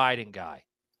 He's a Biden guy.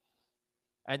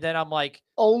 And then I'm like,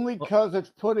 only because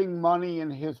it's putting money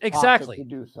in his pocket to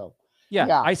do so.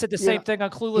 Yeah, I said the same thing on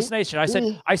Clueless Nation. I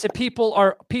said people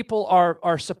are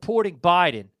supporting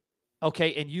Biden, okay,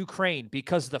 in Ukraine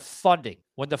because of the funding.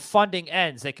 When the funding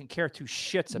ends, they can care 2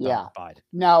 shits about Biden.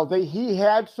 Now he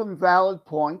had some valid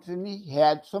points and he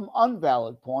had some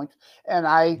unvalid points, and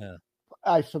I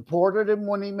I supported him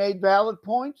when he made valid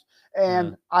points,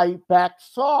 and I backed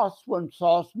Sauce when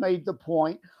Sauce made the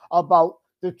point about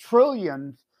the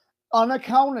trillions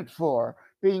unaccounted for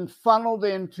being funneled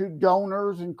into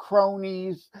donors and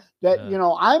cronies that,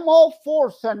 I'm all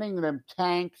for sending them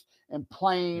tanks and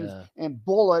planes and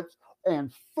bullets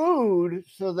and food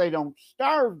so they don't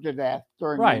starve to death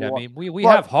during the war. I mean, we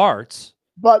have hearts.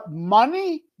 But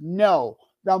money, no.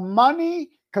 The money,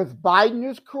 because Biden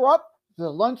is corrupt,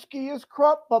 Zelensky is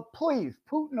corrupt, but please,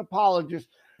 Putin apologists,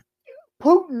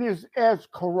 Putin is as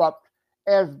corrupt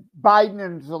as Biden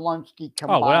and Zelensky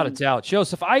combined. Oh, without a doubt.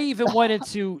 Joseph, I even went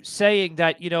into saying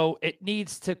that, it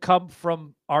needs to come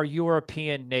from our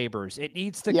European neighbors. It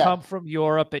needs to come from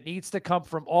Europe. It needs to come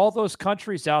from all those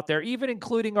countries out there, even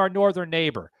including our northern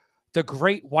neighbor, the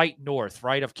great white north,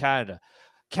 right, of Canada.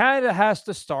 Canada has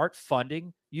to start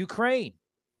funding Ukraine.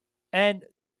 And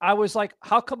I was like,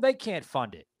 how come they can't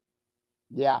fund it?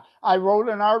 Yeah, I wrote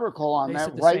an article on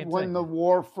that right when the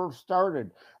war first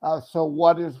started. So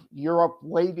what is Europe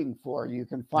waiting for? You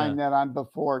can find that on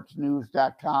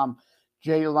beforeitsnews.com.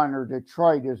 J. Leonard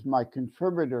Detroit is my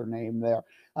contributor name there.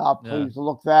 Please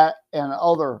look that and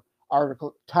other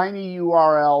articles.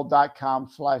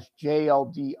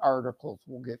 tinyurl.com/JLD articles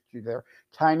will get you there.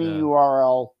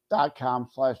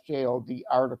 tinyurl.com/JLD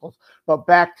articles. But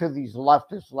back to these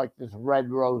leftists like this Red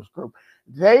Rose group.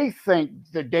 They think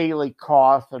the Daily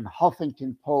Kos and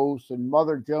Huffington Post and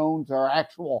Mother Jones are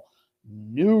actual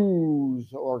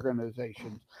news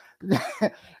organizations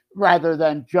rather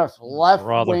than just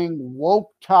left-wing,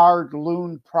 woke-tard,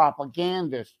 loon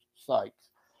propagandist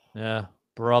sites. Yeah,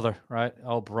 brother, right?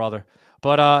 Oh, brother.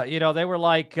 But, they were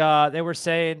like, they were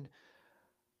saying,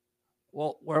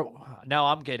 well, now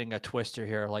I'm getting a twister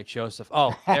here like Joseph.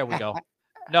 Oh, there we go.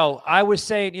 No, I was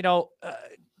saying,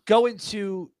 go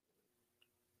into...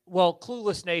 Well,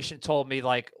 Clueless Nation told me,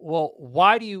 like, well,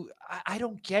 why do you, I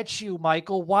don't get you,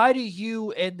 Michael. Why do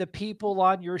you and the people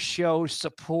on your show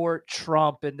support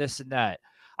Trump and this and that?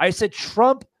 I said,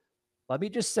 Trump, let me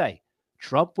just say,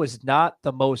 Trump was not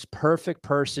the most perfect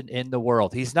person in the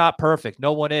world. He's not perfect.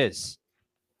 No one is.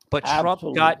 But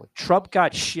Trump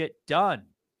got shit done.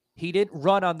 He didn't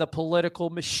run on the political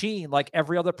machine like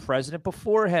every other president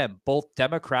before him, both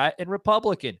Democrat and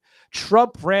Republican.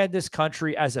 Trump ran this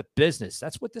country as a business.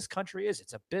 That's what this country is.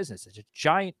 It's a business. It's a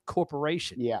giant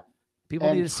corporation. Yeah.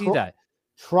 People need to see that.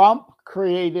 Trump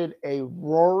created a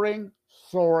roaring,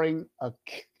 soaring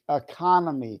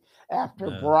economy after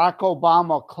Barack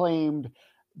Obama claimed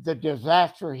the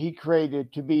disaster he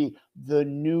created to be the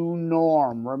new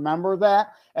norm. Remember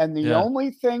that? And the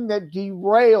only thing that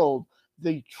derailed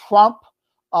the Trump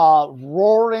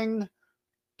roaring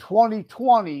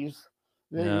 2020s,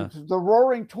 the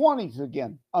roaring 20s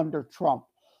again under Trump,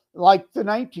 like the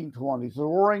 1920s, the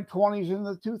roaring 20s in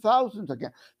the 2000s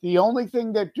again. The only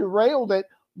thing that derailed it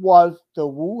was the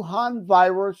Wuhan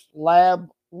virus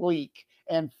lab leak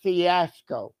and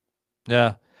fiasco.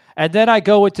 Yeah. And then I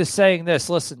go into saying this,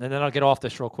 listen, and then I'll get off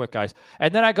this real quick, guys.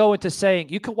 And then I go into saying,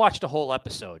 you can watch the whole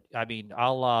episode. I mean,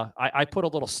 I put a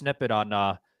little snippet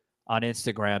on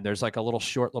Instagram. There's like a little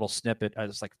short little snippet.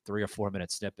 It's like 3 or 4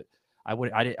 minute snippet. I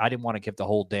didn't want to give the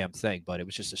whole damn thing, but it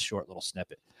was just a short little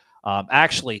snippet.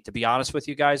 Actually, to be honest with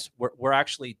you guys, we're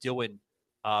actually doing,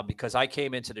 because I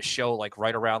came into the show like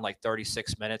right around like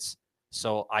 36 minutes.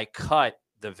 So I cut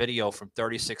the video from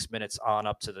 36 minutes on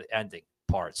up to the ending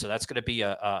part. So that's going to be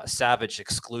a Savage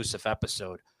exclusive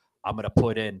episode I'm going to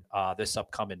put in this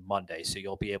upcoming Monday. So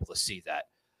you'll be able to see that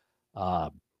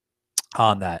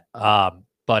on that.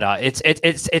 But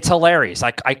it's hilarious.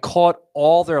 I caught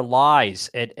all their lies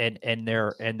and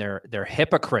their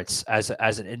hypocrites as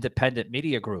an independent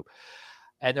media group.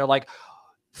 And they're like,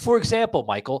 for example,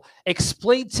 Michael,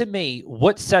 explain to me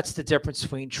what sets the difference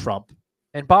between Trump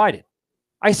and Biden.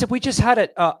 I said, we just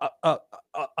had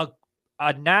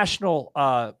a national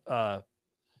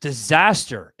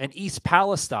disaster in East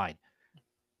Palestine.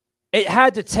 It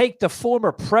had to take the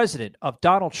former president of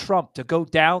Donald Trump to go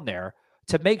down there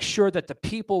to make sure that the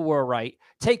people were right,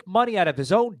 take money out of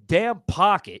his own damn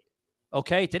pocket,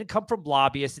 okay? It didn't come from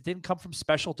lobbyists. It didn't come from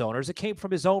special donors. It came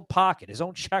from his own pocket, his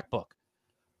own checkbook.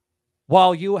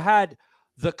 While you had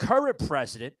the current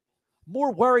president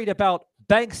more worried about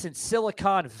banks in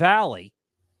Silicon Valley,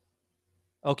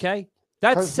 okay?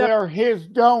 Because they're his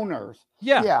donors.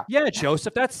 Yeah,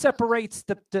 Joseph. That separates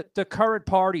the current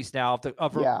parties now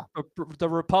of the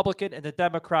Republican and the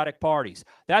Democratic parties.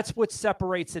 That's what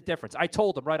separates the difference. I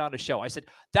told him right on the show. I said,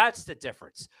 that's the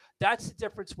difference. That's the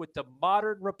difference with the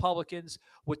modern Republicans,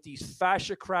 with these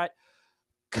fascist,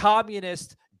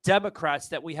 communist, Democrats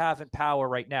that we have in power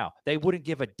right now. They wouldn't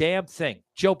give a damn thing.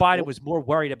 Joe Biden was more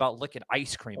worried about licking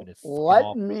ice cream in his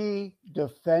Let me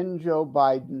defend Joe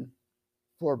Biden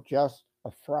for just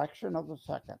a fraction of a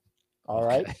second. All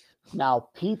right. Now,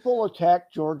 people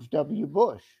attack George W.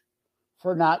 Bush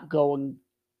for not going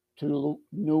to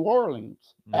New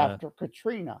Orleans after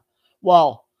Katrina.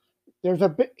 Well, there's a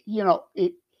bit,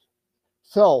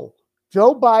 so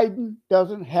Joe Biden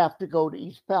doesn't have to go to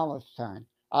East Palestine.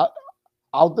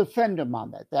 I'll defend him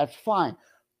on that. That's fine.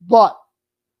 But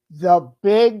the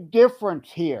big difference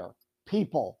here,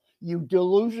 people, you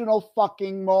delusional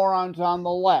fucking morons on the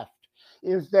left,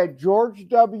 is that George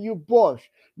W. Bush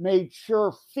made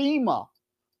sure FEMA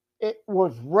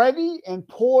was ready and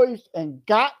poised and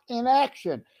got in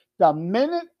action the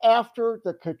minute after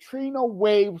the Katrina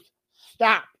waves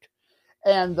stopped.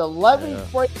 And the levees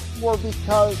breaks were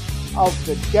because of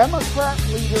the Democrat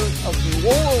leaders of New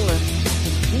Orleans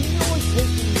continually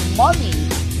taking money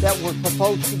that was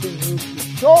supposed to be used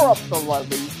to shore up the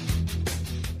levees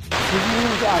to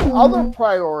use on other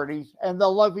priorities, and the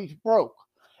levees broke.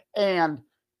 And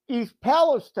East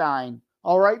Palestine,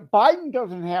 all right, Biden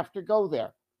doesn't have to go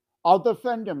there. I'll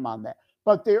defend him on that.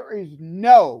 But there is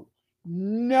no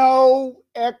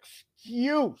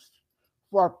excuse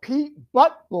for Pete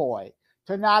Buttboy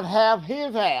to not have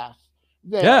his ass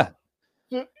there.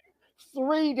 Yeah.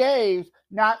 3 days,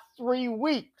 not 3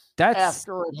 weeks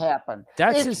after it happened.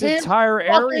 That's his entire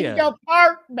area.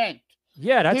 Apartment.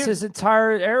 Yeah, that's his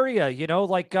entire area. Joe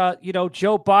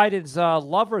Biden's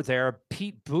lover there,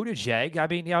 Pete Buttigieg. I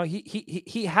mean,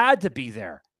 he had to be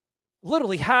there.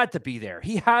 Literally had to be there.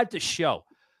 He had to show.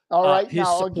 All right. His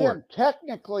now, support. Again,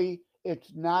 technically,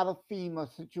 it's not a FEMA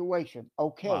situation.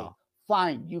 Okay,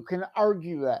 fine. You can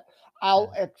argue that.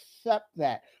 I'll accept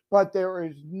that. But there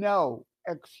is no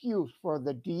excuse for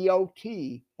the DOT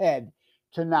head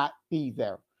to not be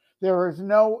there. There is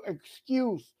no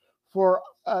excuse for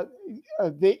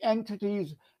the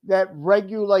entities that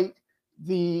regulate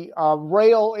the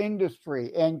rail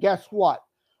industry. And guess what?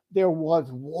 There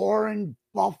was Warren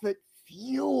Buffett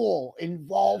fuel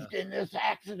involved in this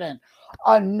accident.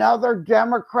 Another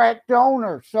Democrat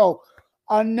donor. So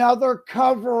another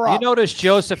cover-up. You notice,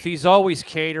 Joseph, he's always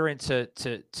catering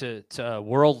to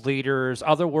world leaders,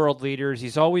 other world leaders.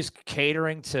 He's always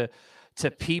catering to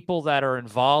people that are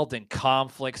involved in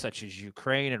conflicts such as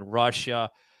Ukraine and Russia.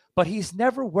 But he's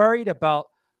never worried about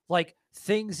like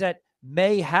things that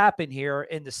may happen here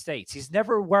in the States. He's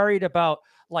never worried about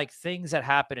like things that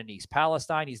happen in East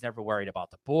Palestine. He's never worried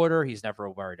about the border. He's never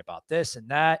worried about this and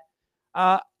that.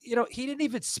 He didn't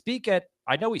even speak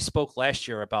I know he spoke last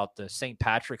year about the St.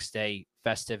 Patrick's Day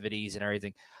festivities and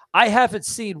everything. I haven't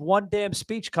seen one damn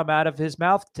speech come out of his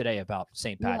mouth today about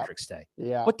St. Patrick's Day.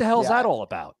 Yeah. What the hell is that all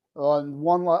about? And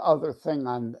one other thing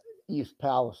on East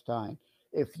Palestine.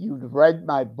 If you'd read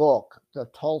my book, the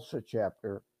Tulsa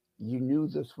chapter, you knew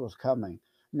this was coming.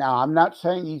 Now, I'm not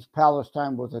saying East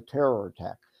Palestine was a terror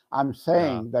attack. I'm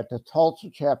saying that the Tulsa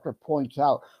chapter points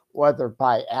out whether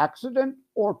by accident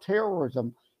or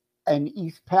terrorism, and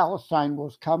East Palestine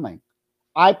was coming.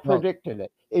 I predicted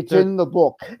it. It's in the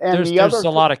book. And there's a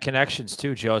lot of connections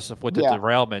too, Joseph, with the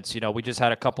derailments. We just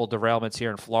had a couple of derailments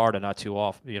here in Florida not too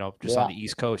often, just on the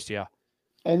East Coast. Yeah.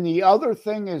 And the other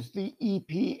thing is the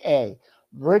EPA.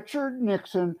 Richard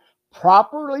Nixon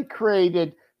properly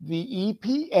created the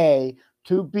EPA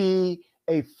to be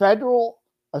a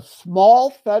small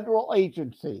federal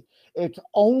agency. Its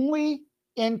only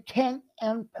intent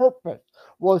and purpose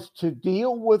was to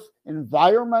deal with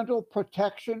environmental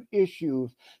protection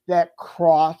issues that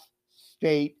cross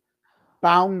state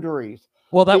boundaries.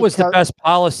 Well, that was the best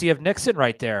policy of Nixon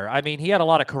right there. I mean, he had a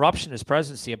lot of corruption in his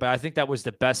presidency, but I think that was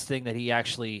the best thing that he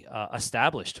actually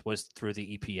established was through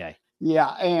the EPA.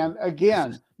 Yeah, and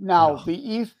again, now the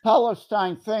East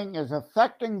Palestine thing is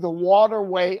affecting the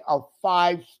waterway of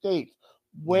 5 states.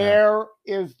 Where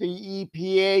is the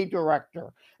EPA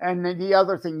director? And then the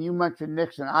other thing, you mentioned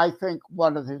Nixon. I think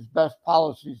one of his best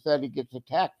policies that he gets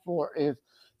attacked for is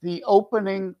the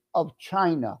opening of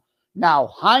China. Now,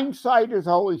 hindsight is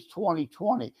always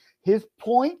 20/20. His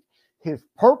point, his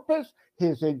purpose,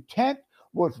 his intent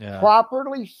was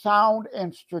properly sound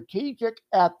and strategic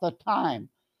at the time.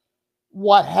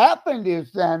 What happened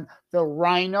is then the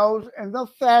rhinos and the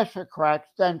fascocrats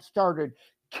then started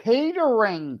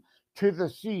catering to the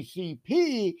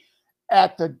CCP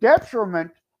at the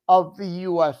detriment of the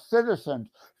U.S. citizens.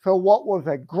 So what was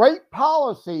a great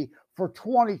policy for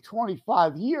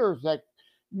 25 years that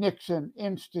Nixon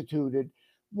instituted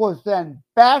was then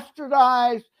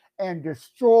bastardized and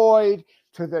destroyed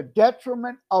to the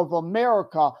detriment of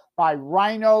America by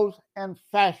rhinos and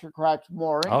fascocrats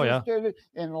more interested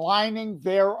in lining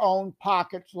their own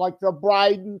pockets like the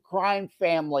Biden crime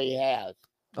family has.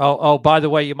 Oh, by the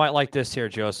way, you might like this here,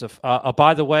 Joseph.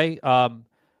 By the way,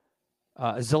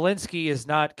 Zelensky is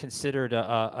not considered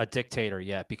a dictator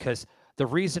yet, because the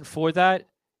reason for that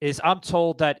is I'm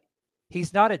told that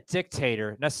he's not a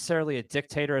dictator, necessarily a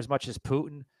dictator as much as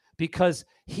Putin, because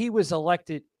he was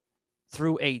elected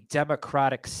through a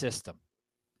democratic system.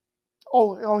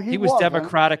 He was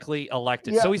democratically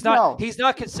elected. So he's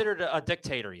not considered a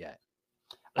dictator yet.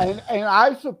 And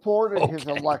I supported his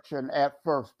election at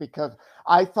first because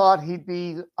I thought he'd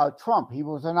be a Trump. He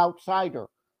was an outsider.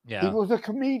 Yeah. He was a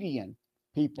comedian,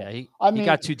 people. Yeah, he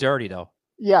got too dirty, though.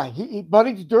 Yeah, but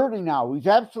he's dirty now. He's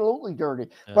absolutely dirty.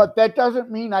 Yeah. But that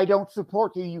doesn't mean I don't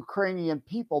support the Ukrainian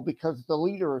people because the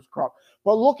leader is corrupt.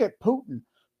 But look at Putin.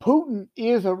 Putin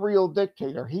is a real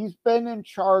dictator. He's been in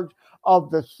charge of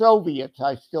the Soviets,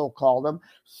 I still call them,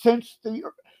 since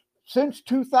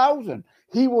 2000.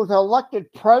 He was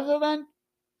elected president.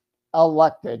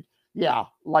 Yeah,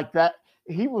 like that.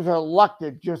 He was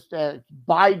elected just as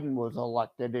Biden was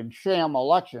elected in sham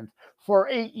elections for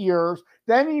 8 years.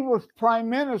 Then he was prime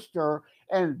minister,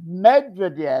 and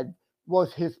Medvedev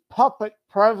was his puppet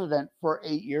president for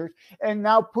 8 years. And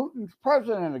now Putin's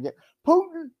president again.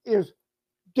 Putin is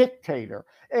dictator,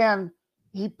 and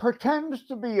he pretends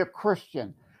to be a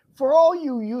Christian. For all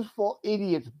you useful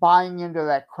idiots buying into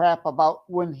that crap about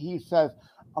when he says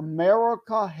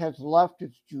America has left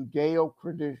its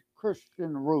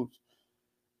Judeo-Christian roots,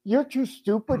 you're too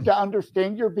stupid to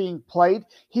understand you're being played.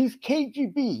 He's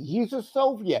KGB. He's a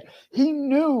Soviet. He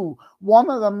knew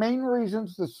one of the main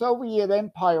reasons the Soviet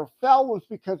Empire fell was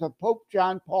because of Pope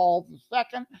John Paul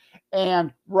II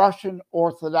and Russian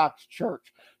Orthodox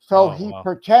Church. So he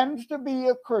pretends to be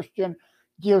a Christian,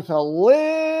 gives a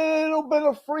little bit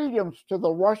of freedoms to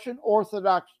the Russian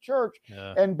Orthodox Church,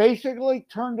 and basically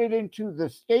turned it into the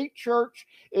state church.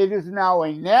 It is now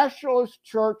a nationalist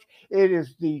church. It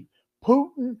is the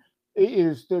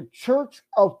Church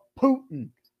of Putin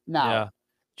now. Yeah.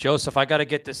 Joseph, I got to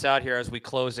get this out here as we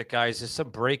close it, guys. There's some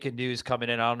breaking news coming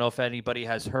in. I don't know if anybody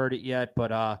has heard it yet,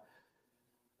 but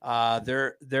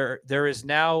there is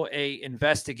now a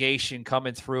investigation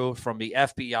coming through from the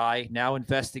FBI, now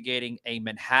investigating a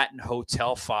Manhattan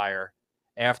hotel fire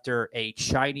after a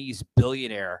Chinese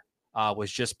billionaire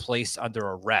was just placed under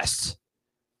arrest.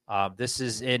 This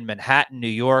is in Manhattan, New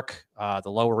York,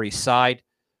 the Lower East Side.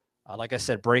 Like I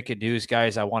said, breaking news,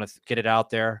 guys. I want to get it out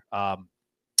there.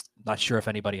 Not sure if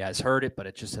anybody has heard it, but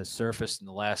it just has surfaced in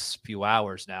the last few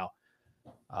hours now,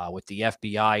 with the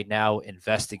FBI now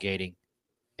investigating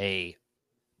a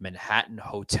Manhattan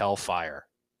hotel fire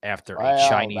after a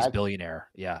Chinese billionaire.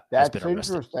 Yeah, that's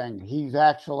interesting. He's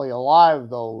actually alive,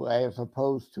 though, as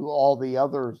opposed to all the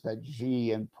others that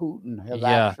Xi and Putin have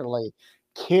actually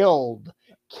killed,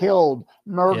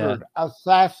 murdered,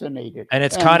 assassinated. And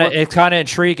it's kind of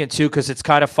intriguing too, because it's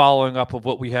kind of following up of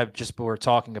what we were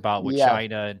talking about with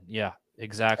China. And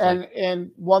exactly.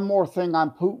 And one more thing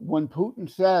on Putin. When Putin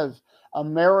says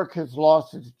America's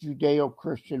lost its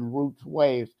Judeo-Christian roots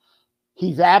ways,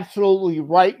 he's absolutely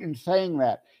right in saying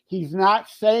that. He's not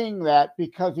saying that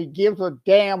because he gives a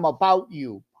damn about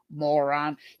you,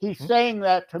 moron. He's saying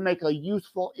that to make a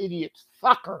useful idiot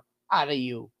sucker out of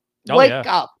you.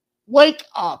 Wake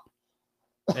up.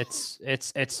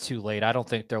 It's too late. I don't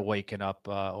think they're waking up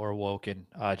or woken,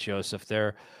 Joseph.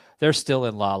 They're still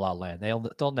in la la land.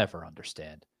 They'll never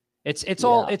understand. It's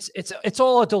all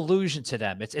a delusion to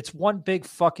them. It's one big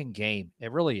fucking game.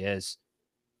 It really is.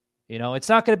 You know, it's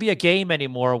not going to be a game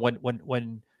anymore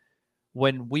when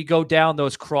we go down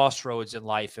those crossroads in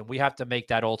life and we have to make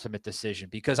that ultimate decision,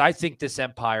 because I think this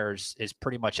empire is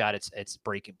pretty much at its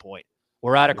breaking point.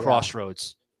 We're at a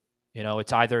crossroads. You know,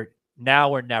 it's either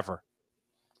now or never.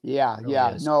 Yeah,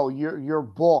 really is. No, your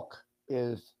book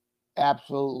is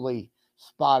absolutely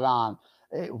spot on.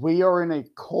 We are in a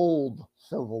cold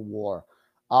civil war.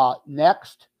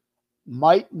 Next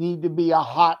might need to be a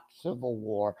hot civil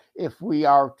war if we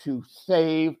are to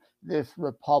save this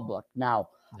republic. Now,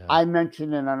 I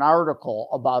mentioned in an article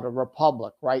about a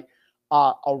republic, right?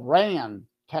 Iran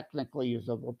technically is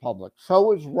a republic.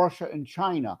 So is Russia and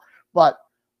China. But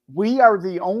we are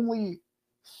the only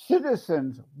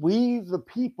citizens, we the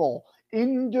people,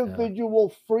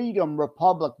 individual freedom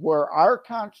republic, where our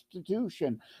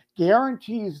Constitution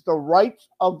guarantees the rights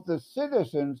of the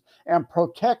citizens and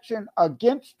protection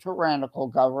against tyrannical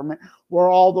government, where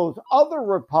all those other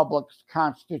republics'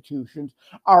 constitutions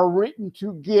are written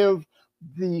to give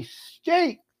the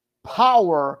state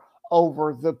power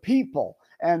over the people.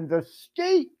 and the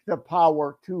state the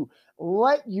power to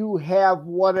let you have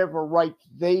whatever rights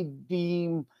they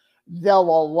deem they'll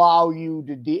allow you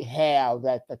to have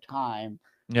at the time.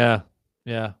 Yeah,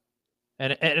 yeah.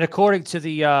 And according to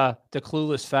the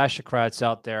clueless fascocrats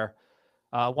out there,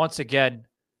 once again,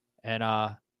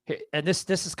 and this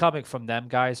is coming from them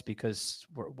guys, because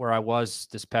where I was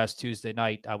this past Tuesday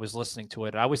night, I was listening to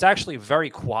it. I was actually very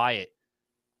quiet,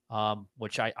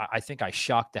 which I think I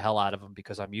shocked the hell out of them,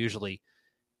 because I'm usually,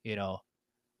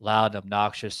 loud and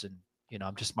obnoxious, and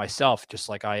I'm just myself, just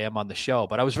like I am on the show.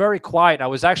 But I was very quiet. I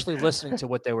was actually listening to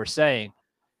what they were saying,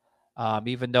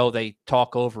 even though they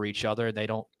talk over each other and they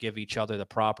don't give each other the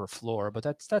proper floor. But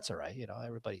that's all right.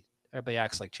 Everybody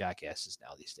acts like jackasses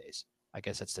now these days. I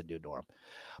guess that's the new norm.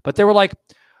 But they were like,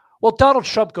 well, Donald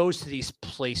Trump goes to these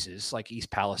places like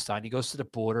East Palestine. He goes to the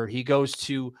border. He goes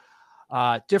to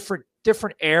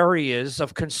different areas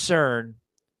of concern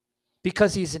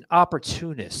because he's an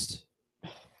opportunist.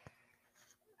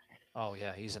 Oh,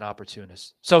 yeah, he's an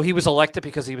opportunist. So he was elected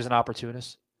because he was an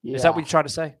opportunist? Yeah. Is that what you're trying to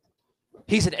say?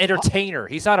 He's an entertainer.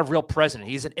 He's not a real president.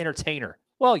 He's an entertainer.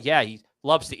 Well, yeah, he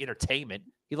loves the entertainment.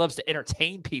 He loves to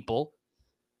entertain people.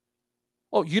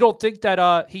 Oh, you don't think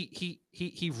that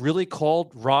he really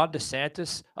called Ron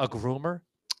DeSantis a groomer?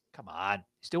 Come on.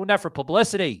 He's doing that for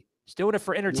publicity. He's doing it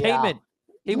for entertainment. Yeah.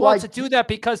 He wants to do that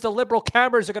because the liberal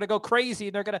cameras are going to go crazy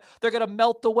and they're gonna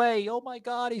melt away. Oh my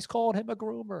God, he's calling him a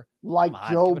groomer. Like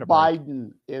Joe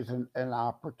Biden is an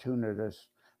opportunist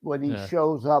when he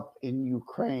shows up in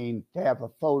Ukraine to have a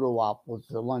photo op with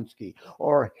Zelensky,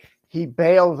 or he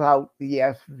bails out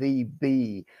the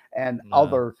SVB and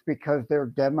others because they're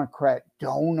Democrat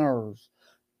donors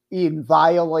in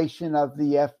violation of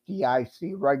the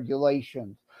FDIC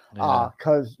regulations.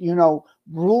 Because,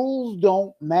 rules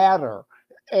don't matter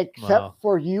except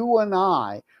for you and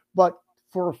I. But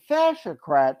for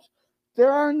fascocrats,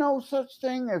 there are no such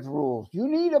thing as rules. You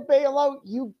need a bailout,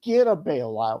 you get a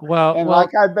bailout. Like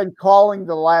I've been calling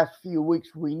the last few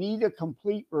weeks, we need a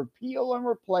complete repeal and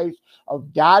replace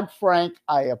of Dodd-Frank.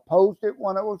 I opposed it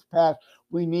when it was passed.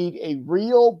 We need a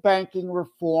real banking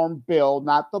reform bill,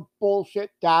 not the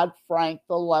bullshit Dodd-Frank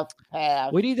the left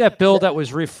passed. We need that bill that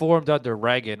was reformed under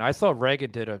Reagan. I thought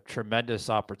Reagan did a tremendous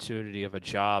opportunity of a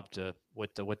job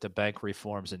with the bank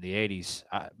reforms in the 80s.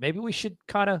 Maybe we should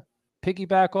kind of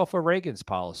piggyback off of Reagan's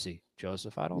policy,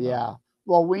 Joseph. I don't know. Yeah.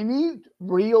 Well, we need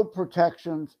real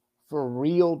protections for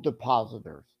real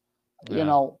depositors,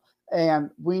 and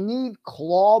we need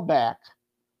clawback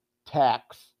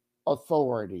tax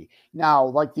authority. Now,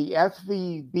 like the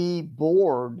SVB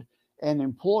board and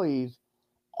employees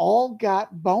all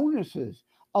got bonuses.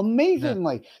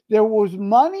 Amazingly, there was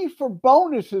money for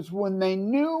bonuses when they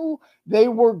knew they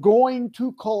were going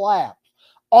to collapse.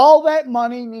 All that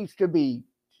money needs to be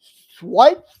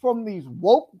swiped from these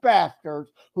woke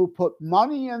bastards who put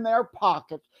money in their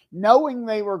pockets knowing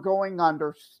they were going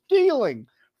under, stealing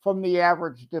from the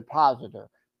average depositor,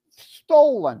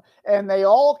 stolen, and they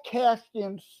all cashed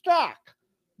in stock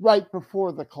right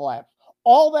before the collapse.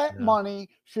 All that money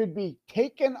should be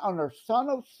taken under Son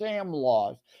of Sam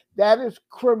laws. That is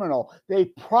criminal. They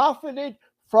profited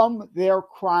from their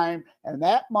crime, and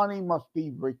that money must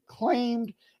be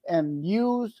reclaimed and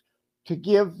used to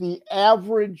give the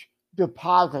average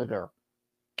depositor.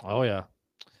 Oh, yeah.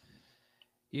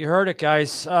 You heard it,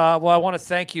 guys. Well, I want to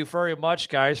thank you very much,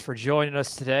 guys, for joining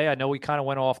us today. I know we kind of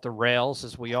went off the rails,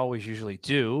 as we always usually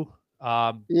do.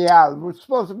 Yeah, we're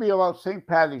supposed to be about St.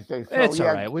 Patty's Day. So it's all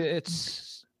right.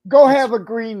 Have a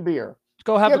green beer.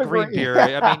 Go have a green beer.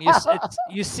 I mean,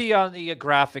 you see on the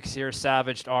graphics here,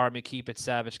 Savaged Army, keep it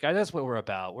savage, guys. That's what we're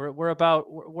about.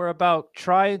 We're about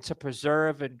trying to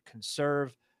preserve and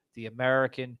conserve the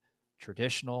American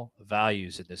traditional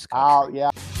values in this country. Oh,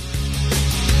 yeah.